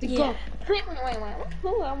 Yeah. Yeah,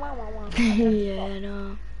 I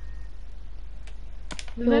know.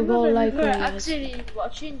 Remember go when like we were what, yes. actually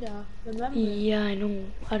watching that? Remember? Yeah, I know.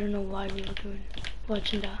 I don't know why we were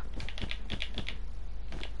watching that.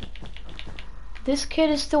 This kid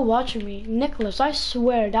is still watching me. Nicholas, I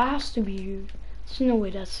swear that has to be you. There's no way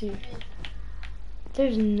that's you.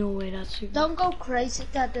 There's no way that's you. Don't go crazy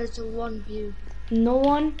that there's a one view. No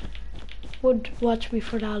one would watch me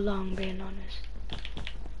for that long, being honest.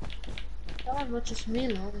 No one watches me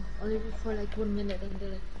long, only for like 1 minute and they're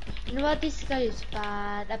like, you know what, this guy is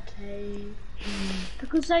bad, I play.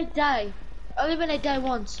 Because I die. Only when I die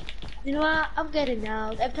once. You know what, I'm getting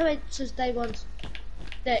out. Every time I just die once,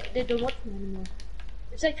 they don't watch me anymore.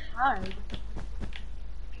 It's like hard.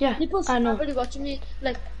 Yeah, People I know. already watching me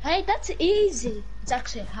like, hey, that's easy. It's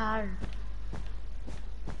actually hard.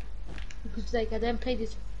 Because like I didn't play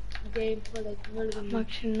this game for like more than I'm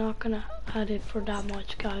actually not gonna add it for that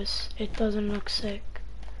much, guys. It doesn't look sick.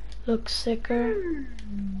 Looks sicker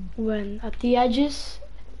when at the edges.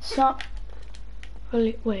 It's not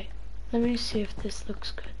really. Wait, let me see if this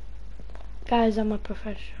looks good. Guys, I'm a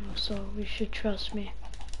professional, so you should trust me.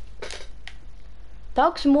 That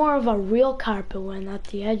looks more of a real carpet when at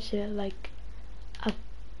the edge, like,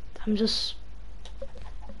 I'm just,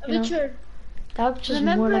 you know, Richard, that looks just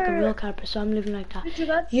more like a real carpet, so I'm living like that.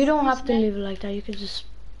 Richard, You don't have to live like that, you could just,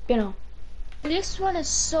 you know. this one is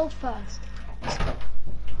so fast.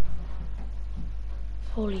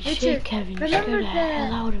 Holy Richard, shit, Kevin, you scared the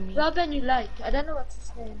hell out of me. Robin you like, I don't know what's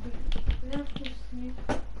his name.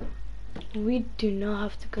 We do not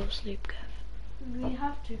have to go sleep, Kev. We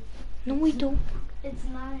have to. No, we don't. It's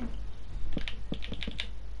 9.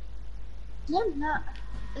 No, not.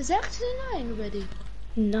 It's actually 9 already.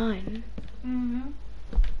 9? Mm-hmm.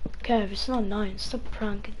 Kev, it's not 9, stop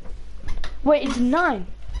pranking. Wait, it's 9.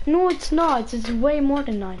 No, it's not, it's way more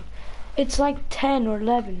than 9. It's like 10 or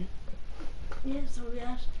 11. Yeah, so we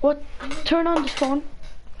have to. What? Turn on the phone.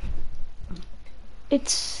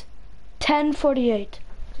 It's 10:48.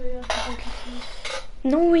 So we have to go to sleep.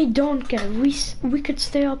 No, we don't, Kev. We could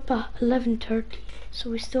stay up at 11:30,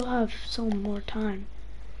 so we still have some more time.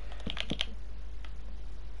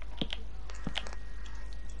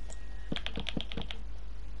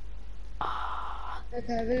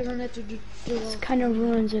 Okay, I really wanted to do This kind of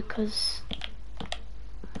ruins it, cause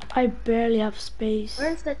I barely have space.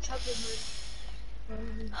 Where's that chocolate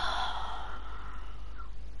man?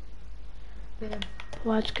 Yeah.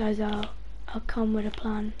 Watch, guys, I'll come with a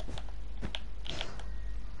plan.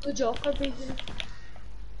 Good job, baby.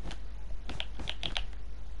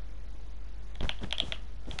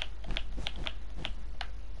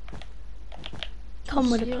 Come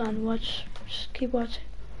with a plan. Watch. Just keep watching.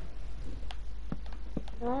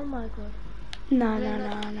 Oh my god. No.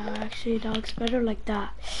 Actually, dog's better like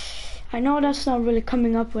that. I know that's not really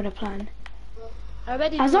coming up with a plan.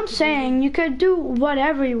 As I'm saying, you could do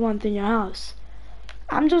whatever you want in your house.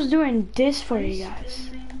 I'm just doing this for you guys.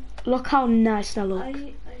 Streaming? Look how nice that looks.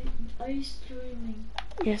 Are you streaming?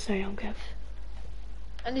 Yes, I am, Kev.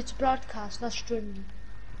 And it's broadcast, not streaming.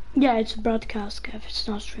 Yeah, it's broadcast, Kev. It's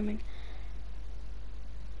not streaming.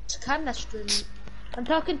 It's kinda streaming. I'm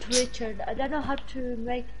talking to Richard. I don't know how to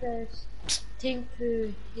make this thing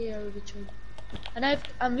to hear Richard. And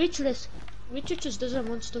Richard just doesn't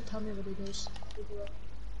want to tell me what it is.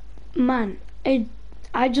 Man,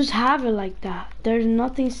 I just have it like that. There's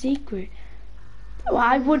nothing secret. Well,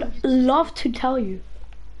 I would love to tell you.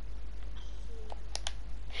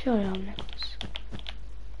 Shut up, Nicholas.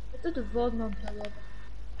 I thought the vote mom tell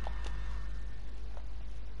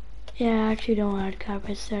Yeah, I actually don't add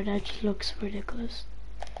carpets there. That just looks ridiculous.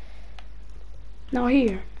 Now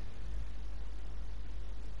here.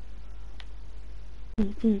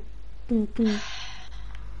 I'm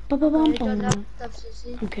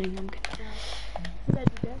kidding.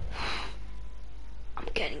 I'm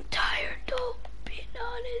getting tired though, being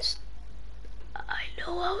honest. I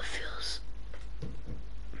know how it feels.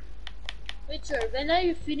 Richard, when are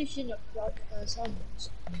you finishing your broadcast?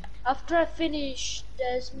 After I finish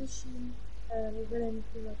this mission, we're gonna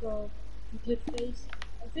go compute phase.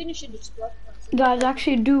 I'm finishing this broadcast. Guys,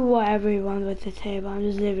 actually do whatever you want with the table. I'm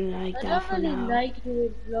just living like that for I don't now. really like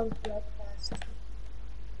doing long broadcasts.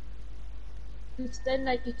 It's then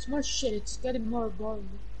like it's more shit. It's getting more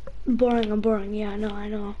boring. Boring. Yeah, I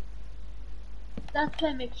know. That's why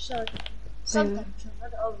I make short. Sometimes short,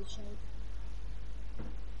 not always short.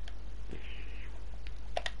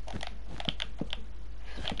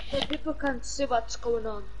 So people can see what's going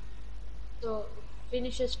on. So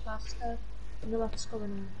finishes faster, you know what's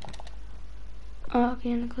going on.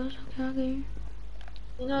 Okay, Nicholas. Okay.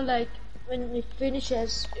 You know, like when it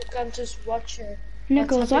finishes, you can just watch it.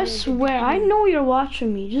 Nicholas, I swear, I know you're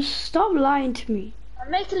watching me. Just stop lying to me. I'm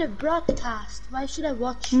making a broadcast. Why should I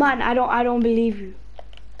watch? Man, I don't believe you.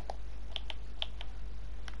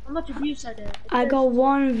 How much views are there? I got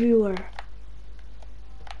 1 viewer.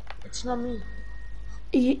 It's not me.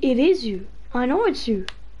 It is you. I know it's you.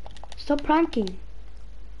 Stop pranking.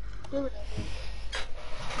 Do it.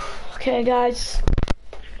 Okay, guys.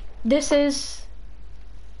 This is.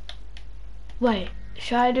 Wait,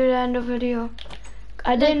 should I do the end of the video?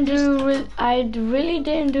 I really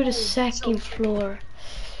didn't do the second floor.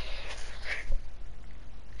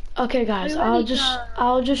 Okay, guys. I'll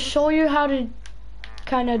just show you how to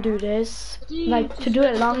kind of do this, Do like to do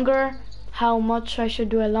it longer, how much I should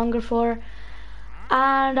do it longer for,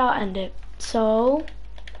 and I'll end it. So,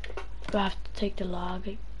 do I have to take the log?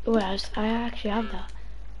 Oh, I actually have that.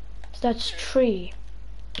 So that's 3,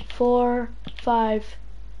 4, 5,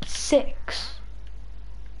 6.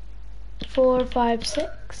 4, 5,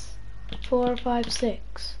 6. 4, 5,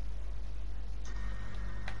 6.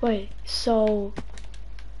 Wait, so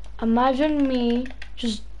imagine me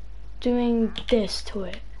just doing this to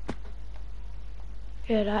it.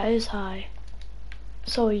 Yeah, that is high.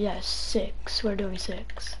 So yes, 6. We're doing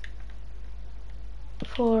 6.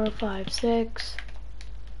 4, 5, 6.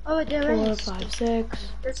 Oh, there 4, is. 5, 6.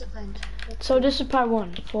 There's a vent. So this is part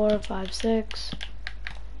 1. 4, 5, 6.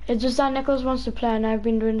 It's just that Nicholas wants to play, and I've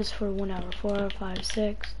been doing this for 1 hour. 4, 5,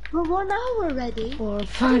 6. We're 1 hour already. 4, I don't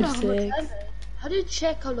 5, know how much 6. time it is. How do you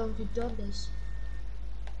check how long you've done this?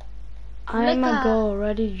 I'm Like a go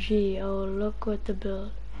already. G. Oh, look what the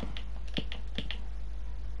build.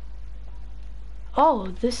 Oh,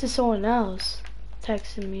 this is someone else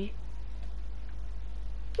texting me.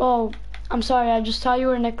 Oh, I'm sorry. I just thought you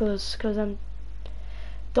were Nicholas, cause I'm.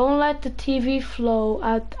 Don't let the TV flow.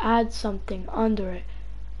 Add something under it.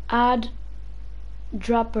 Add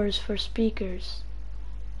droppers for speakers.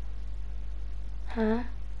 Huh?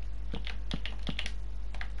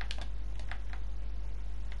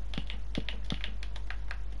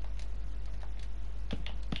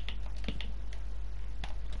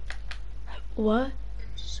 What?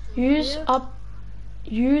 Use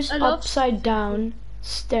upside down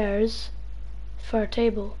stairs for a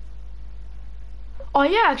table. Oh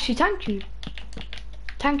yeah, actually, thank you.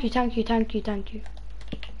 Thank you. Thank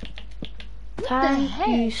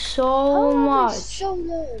you so much. So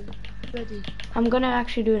low. Ready. I'm gonna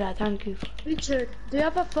actually do that. Thank you. Richard, do you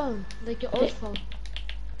have a phone? Like your old phone?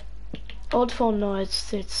 Old phone, no,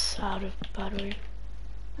 it's out of battery.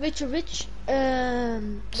 Richard,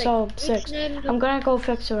 So, which 6. name I'm gonna go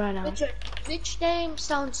fix it right now. Richard, which name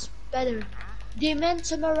sounds better? Demon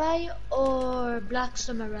Samurai or Black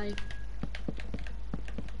Samurai?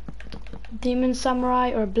 Demon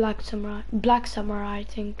Samurai or Black Samurai? Black Samurai, I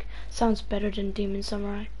think, sounds better than Demon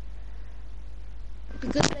Samurai.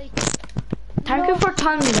 Because like... Thank you for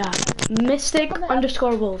telling me that.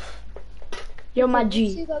 Mystic_wolf. You're my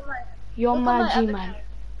G. You're my G, man.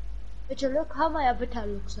 Richard, look how my avatar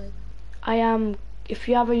looks like. I am. If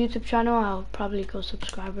you have a YouTube channel, I'll probably go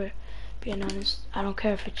subscribe it. Being honest, I don't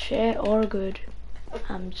care if it's shit or good.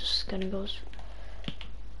 I'm just gonna go.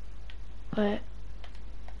 But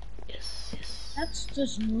yes. That's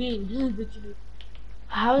just mean, Richard.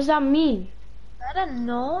 How does that mean? I don't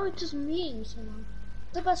know. It just means.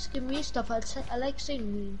 Stop asking me stuff. I like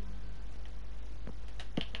saying mean.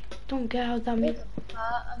 Don't get how that means.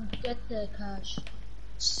 And get the cash.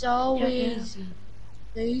 So easy.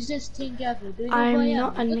 The easiest thing ever. Do you know who I I'm am?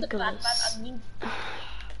 not a You're the Nicholas. Batman, oh,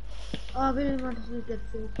 I really wanted to get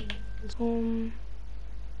filthy.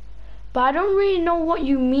 But I don't really know what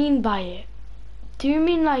you mean by it. Do you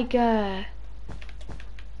mean like Yeah,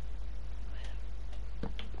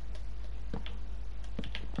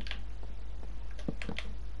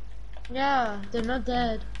 they're not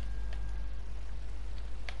dead.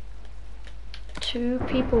 2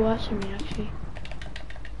 people watching me actually?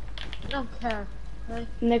 I don't care. Right?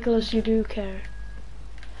 Nicholas, you do care.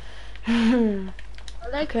 I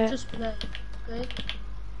like Okay. to just play. Okay?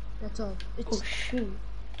 That's all. Oh shoot.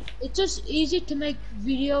 It's just easy to make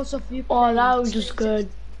videos of you Oh, playing. that was just good.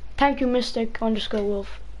 Thank you, Mystic_wolf.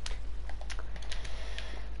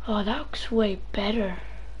 Oh, that looks way better.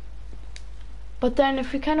 But then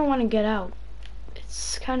if we kind of want to get out,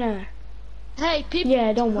 it's kind of... Hey, people.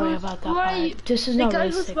 Yeah, don't worry about that part. This is not the guy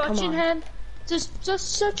who's realistic, come watching on. him, just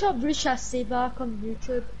search up Richard Sebak on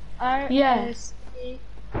YouTube. Yeah.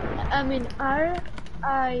 I mean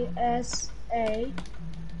RISA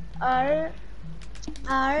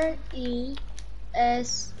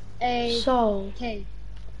So, Is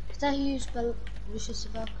that how you spell Richard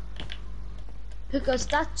Sebak? Because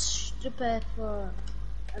that's stupid for,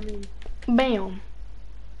 I mean, bam.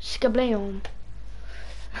 Skablam.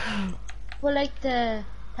 for like the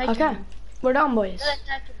Titan Okay, Man. we're done, boys. Not like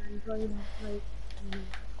Titan Man, but you know, like,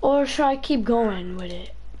 Or should I keep going with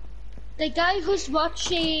it? the guy who's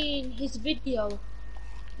watching his video,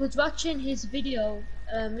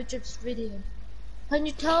 Richard's video, can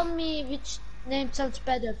you tell me which name sounds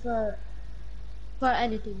better for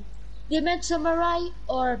anything? Demon Samurai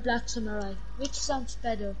or Black Samurai? Which sounds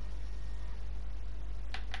better?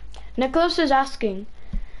 Nicholas is asking,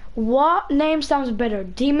 what name sounds better,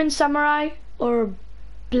 Demon Samurai or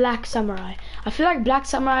Black Samurai? I feel like Black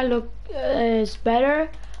Samurai is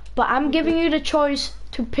better, but I'm giving you the choice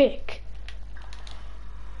to pick.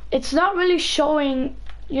 It's not really showing,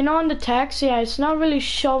 you know, on the text. Yeah, it's not really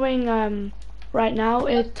showing right now.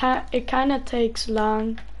 It kind of takes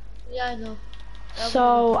long. Yeah, I know.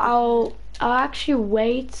 So I'll actually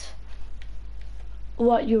wait.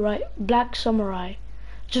 What you write? Black samurai.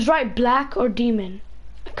 Just write black or demon,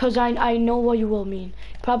 because I know what you will mean.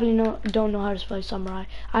 You probably don't know how to spell samurai.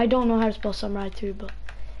 I don't know how to spell samurai too, but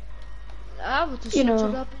I would just you search know.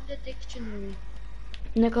 it up in the dictionary.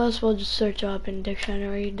 Nicholas will just search up in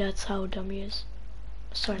dictionary. That's how dumb he is.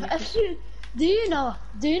 Sorry, Nicholas. Do you know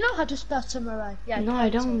how to spell samurai? Yeah. No, I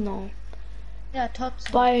don't know. Yeah, I thought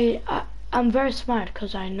so. But I'm very smart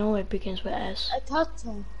because I know it begins with S. I thought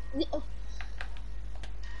so.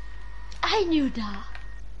 I knew that.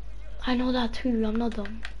 I know that too. I'm not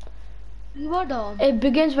dumb. You are dumb. It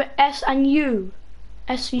begins with S and U.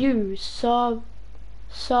 S-U. So.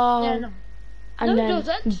 Yeah, no. And No, it then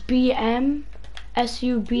doesn't. B-M.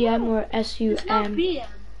 S-U-B-M or It's not S-U-M. B.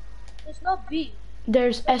 It's not B.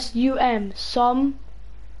 There's S-U-M. Some.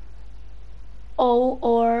 O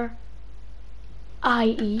or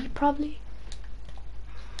I-E probably.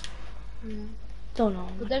 Don't know.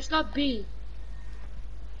 But there's not B.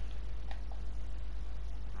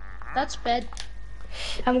 That's bad.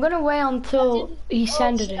 I'm gonna wait until he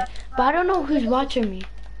sends it. But I don't know who's watching me.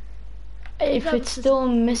 If it's still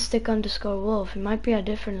Mystic_Wolf, it might be a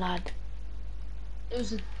different lad.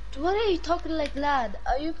 What are you talking like, lad?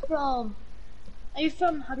 Are you from,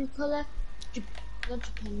 how do you call it? Not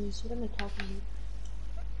Japanese, what am I talking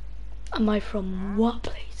about? Am I from what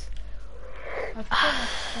place? I'm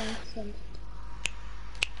from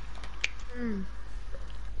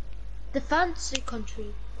the fancy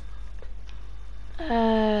country.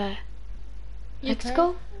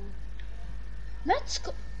 Mexico?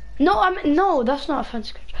 Mexico? No, that's not a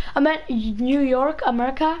fancy country. I meant New York,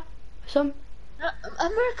 America.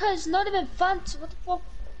 America is not even fancy. What the fuck?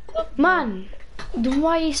 Man, then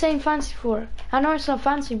why are you saying fancy for? I know it's not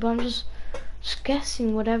fancy, but I'm just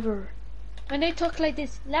guessing whatever. When they talk like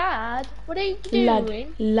this, lad, what are you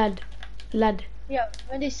doing? Lad. Yeah,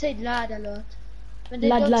 when they say lad a lot. When they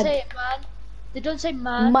Lad. say man, they don't say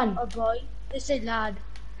man or boy. They say lad.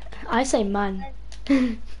 I say man.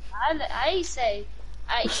 I say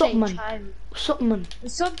man? child. What's up, man?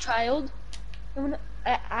 Some child.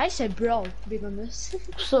 I say bro, to be honest.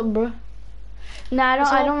 What's up, bro? Nah,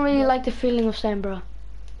 I don't really like the feeling of saying bro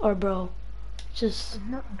or bro. Just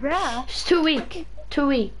bruh. It's too weak. Too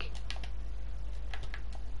weak.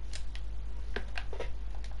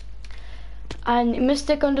 And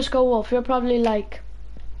Mystic_Wolf, you're probably like,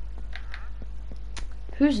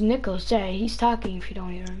 who's Nicholas? Yeah, he's talking if you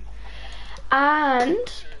don't hear him.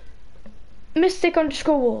 And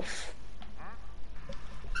Mystic_Wolf,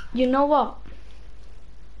 you know what?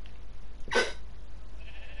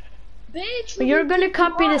 Bitch, You're gonna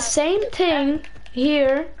copy the same thing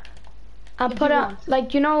here and put it,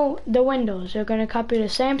 like, you know, the windows. You're gonna copy the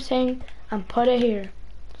same thing and put it here.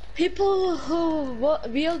 People who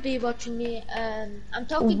will be watching me, I'm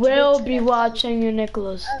talking will to be watching you,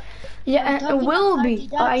 Nicholas. Yeah, and will be.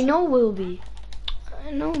 I know will be.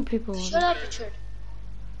 I know people. Shut up, Richard.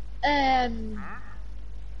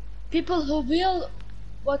 People who will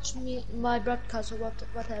watch me, my broadcast or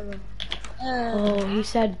whatever. Oh, he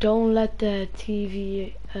said don't let the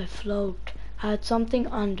TV float. Add something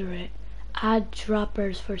under it. Add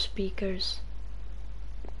droppers for speakers.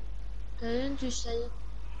 Didn't you say it?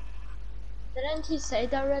 Didn't he say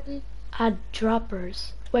that already? Add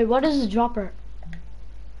droppers. Wait, what is a dropper?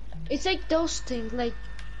 It's like those things, like,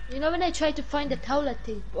 you know when I tried to find the toilet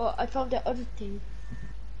thing, or I found the other thing.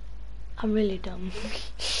 I'm really dumb.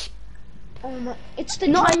 Oh my, it's the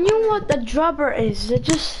No, I knew what the dropper is.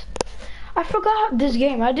 I forgot this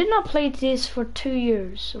game. I did not play this for 2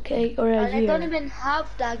 years, okay? Or a year. I don't even have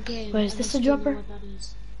that game. Wait, is this a dropper?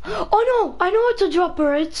 Oh no, I know it's a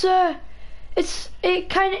dropper. It's a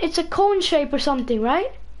cone shape or something,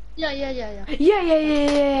 right? Yeah.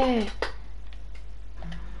 Yeah.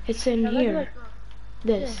 It's in here.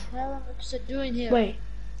 This. Yeah, what's it doing here? Wait,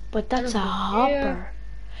 but that's a hopper.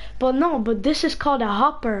 But this is called a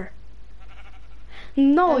hopper.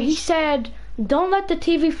 No, he said don't let the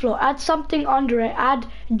TV float. Add something under it. Add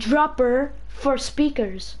dropper for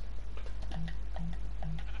speakers.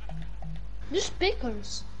 The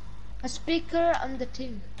speakers. A speaker and the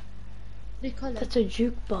thing. They call it. That's a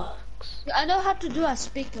jukebox. I know how to do a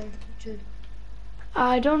speaker, Richard.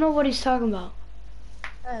 I don't know what he's talking about.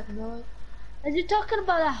 I have no idea. Is he talking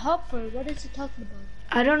about a hopper? What is he talking about?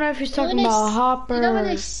 I don't know if he's talking about a hopper. You know when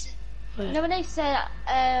I say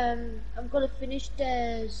I'm gonna finish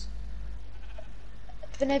this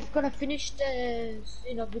when I'm gonna finish the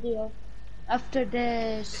video after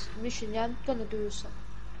this mission, yeah, I'm gonna do some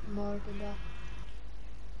more than that.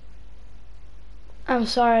 I'm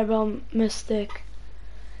sorry about Mystic.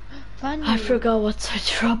 Finally. I forgot what's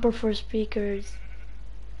a dropper for speakers.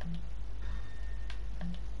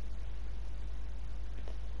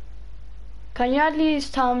 Can you at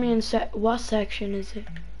least tell me in what section is it?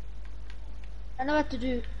 I know what to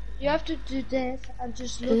do. You have to do this and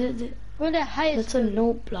just look. Is it Go to the highest. that's a building.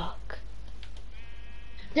 note block.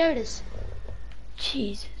 There it is.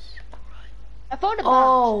 Jesus. I found a box.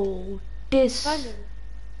 Oh, this. Finally.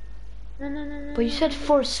 No. But you said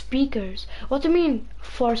 4 speakers. What do you mean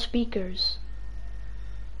 4 speakers?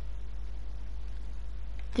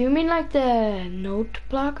 Do you mean like the note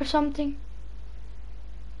block or something?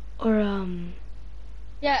 Or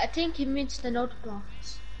Yeah, I think he means the note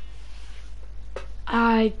blocks.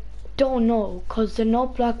 I don't know, cause the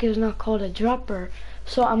note block is not called a dropper.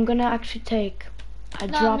 So I'm gonna actually take a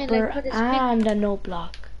No, I mean, like, dropper put his and a note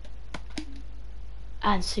block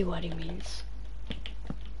and see what he means.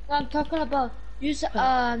 No, I'm talking about use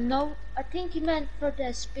no. I think he meant for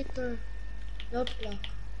the speaker note block.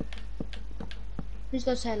 Please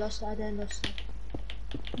don't say I lost it. I didn't lost it.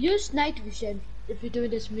 Use night vision if you're doing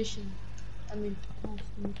this mission. I mean,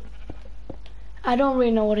 I don't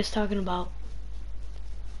really know what he's talking about.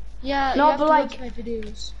 yeah. No, you have but to like, watch my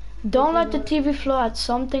videos. don't let the TV flow at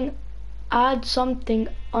something. Add something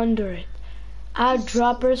under it. Add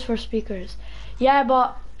droppers for speakers. Yeah,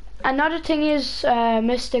 but another thing is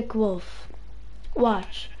Mystic Wolf.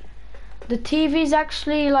 Watch. The TV is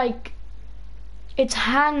actually like it's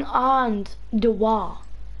hang on the wall.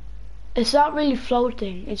 It's not really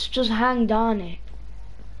floating. It's just hanged on it.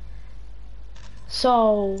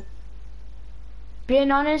 So,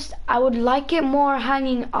 being honest, I would like it more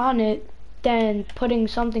hanging on it than putting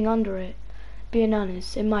something under it. Being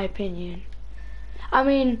honest, in my opinion. I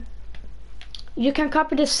mean, you can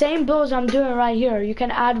copy the same builds I'm doing right here. You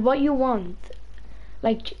can add what you want.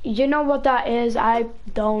 Like, you know what that is? I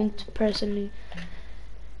don't personally.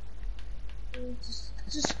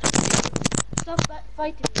 Just stop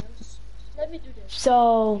fighting me. Just let me do this.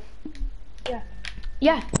 So,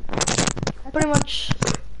 yeah, pretty much.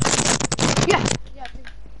 Yeah, Yeah.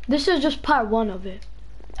 this is just part 1 of it.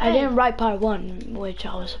 I didn't write part 1, which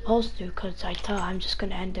I was supposed to, because I thought I'm just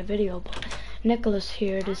gonna end the video. But Nicholas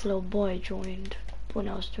here, this little boy, joined when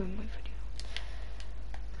I was doing my video.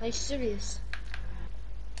 Are you serious?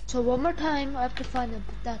 So one more time, I have to find them.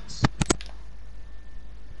 But that's.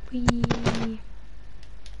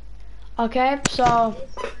 Okay, so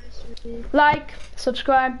like,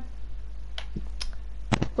 subscribe.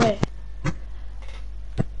 Wait,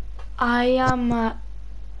 I am at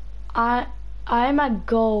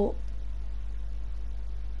go.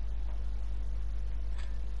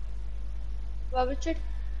 Well, Richard.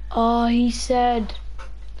 Oh, he said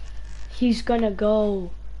he's gonna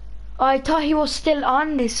go. Oh, I thought he was still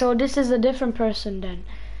on this, so this is a different person then.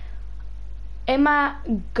 Emma,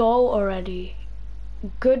 go already.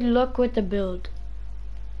 Good luck with the build.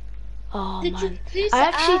 Oh Did man, you please I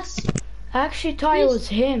ask? actually thought it was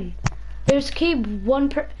him. There's keep one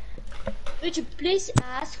per. Would you please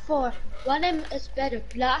ask for one name is better,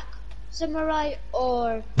 Black Samurai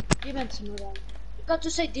or Demon Samurai? You got to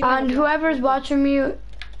say Demon. And whoever's watching me,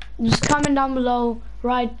 just comment down below.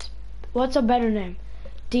 Write what's a better name,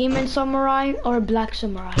 Demon Samurai or Black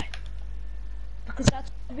Samurai? Because that's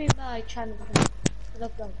gonna be my channel.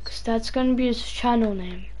 Cause that's gonna be his channel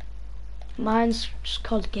name. Mine's just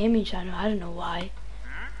called Gaming Channel. I don't know why.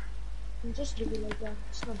 Just leave it like that.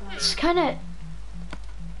 It's not bad. It's kind of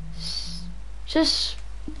just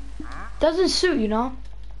doesn't suit, you know.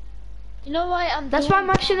 You know why I'm. That's why I'm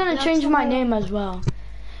actually gonna change my name as well.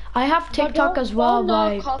 I have TikTok as well, but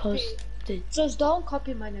I posted. Just don't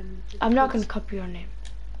copy my name. I'm not gonna copy your name.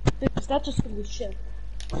 Because that's just gonna be shit.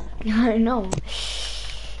 I know.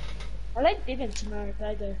 I like Demon Samurai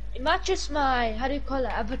better. It matches my, how do you call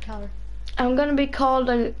it, avatar. I'm gonna be called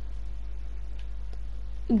a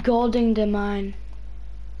Golden the Mine.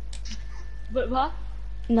 But what?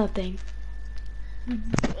 Nothing.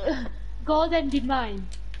 Golden Divine.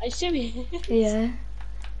 I serious? Yeah.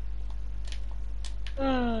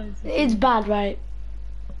 Oh, It's bad, right?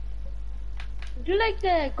 do you like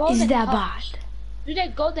the golden Is that touch? bad? Do you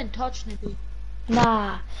like golden touch, maybe?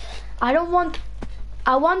 Nah. I don't want.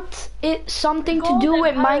 I want it something to do Golden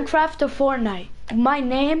with power. Minecraft or Fortnite. My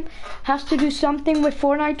name has to do something with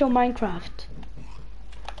Fortnite or Minecraft.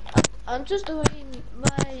 I'm just doing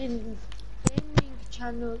my gaming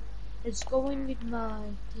channel. It's going with my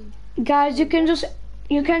thing. Guys, you can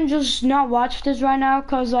just not watch this right now,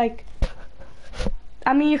 cause like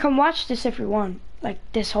I mean, you can watch this if you want, like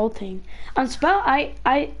this whole thing. And spell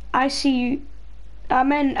I see you. I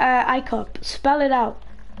mean ICUP. Spell it out.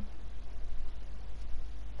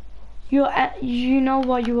 You know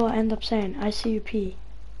what you will end up saying. ICUP.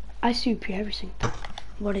 ICUP every single time.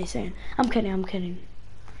 What are they saying? I'm kidding. I'm kidding.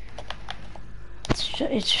 It's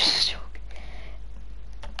just a joke.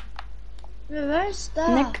 Where's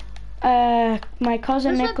that? Nick, my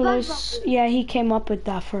cousin Where's my Nicholas. grandmother? Yeah, he came up with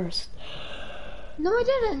that first. No, I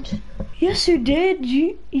didn't. Yes, you did.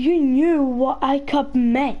 You knew what ICUP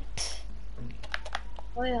meant.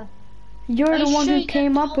 Oh yeah. You're Are the you one sure who you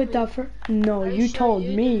came didn't up tell with me? that first. No, Are you you sure told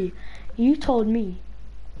you me. You told me.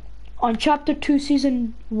 On chapter 2,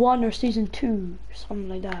 season 1 or season 2, something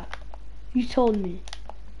like that. You told me.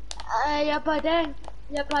 Yeah, but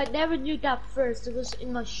I never knew that first. It was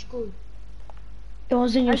in my school. It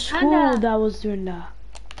was in your I school kinda- that was doing that.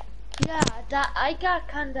 Yeah, that I got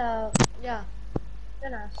kinda, yeah.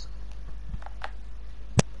 Don't ask.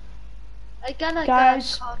 I kinda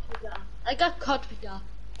Guys. got caught with that. I got caught with that.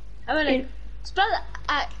 I mean, like, It- spell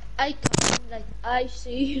I like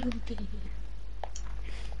ICUP.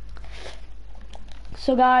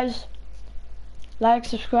 So guys, like,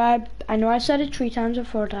 subscribe. I know I said it 3 times or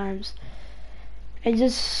 4 times. I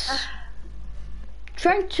just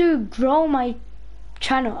trying to grow my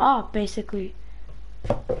channel up, basically.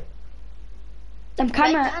 I'm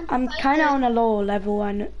kind of on a low level,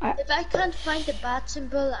 and If I can't find the bat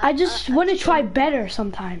symbol, I just want to try better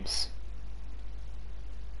sometimes.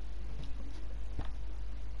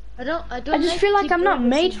 I don't I just feel like I'm not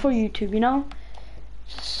made for YouTube, you know.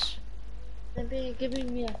 Just, Maybe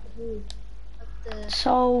giving me a clue.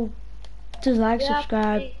 so, just like,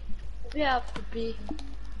 subscribe, We have to be.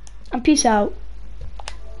 and peace out.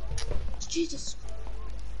 Jesus.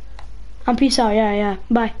 And peace out. Yeah.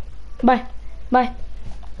 Bye. Bye. Bye.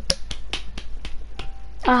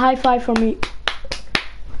 A high five for me.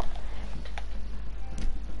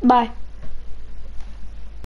 Bye.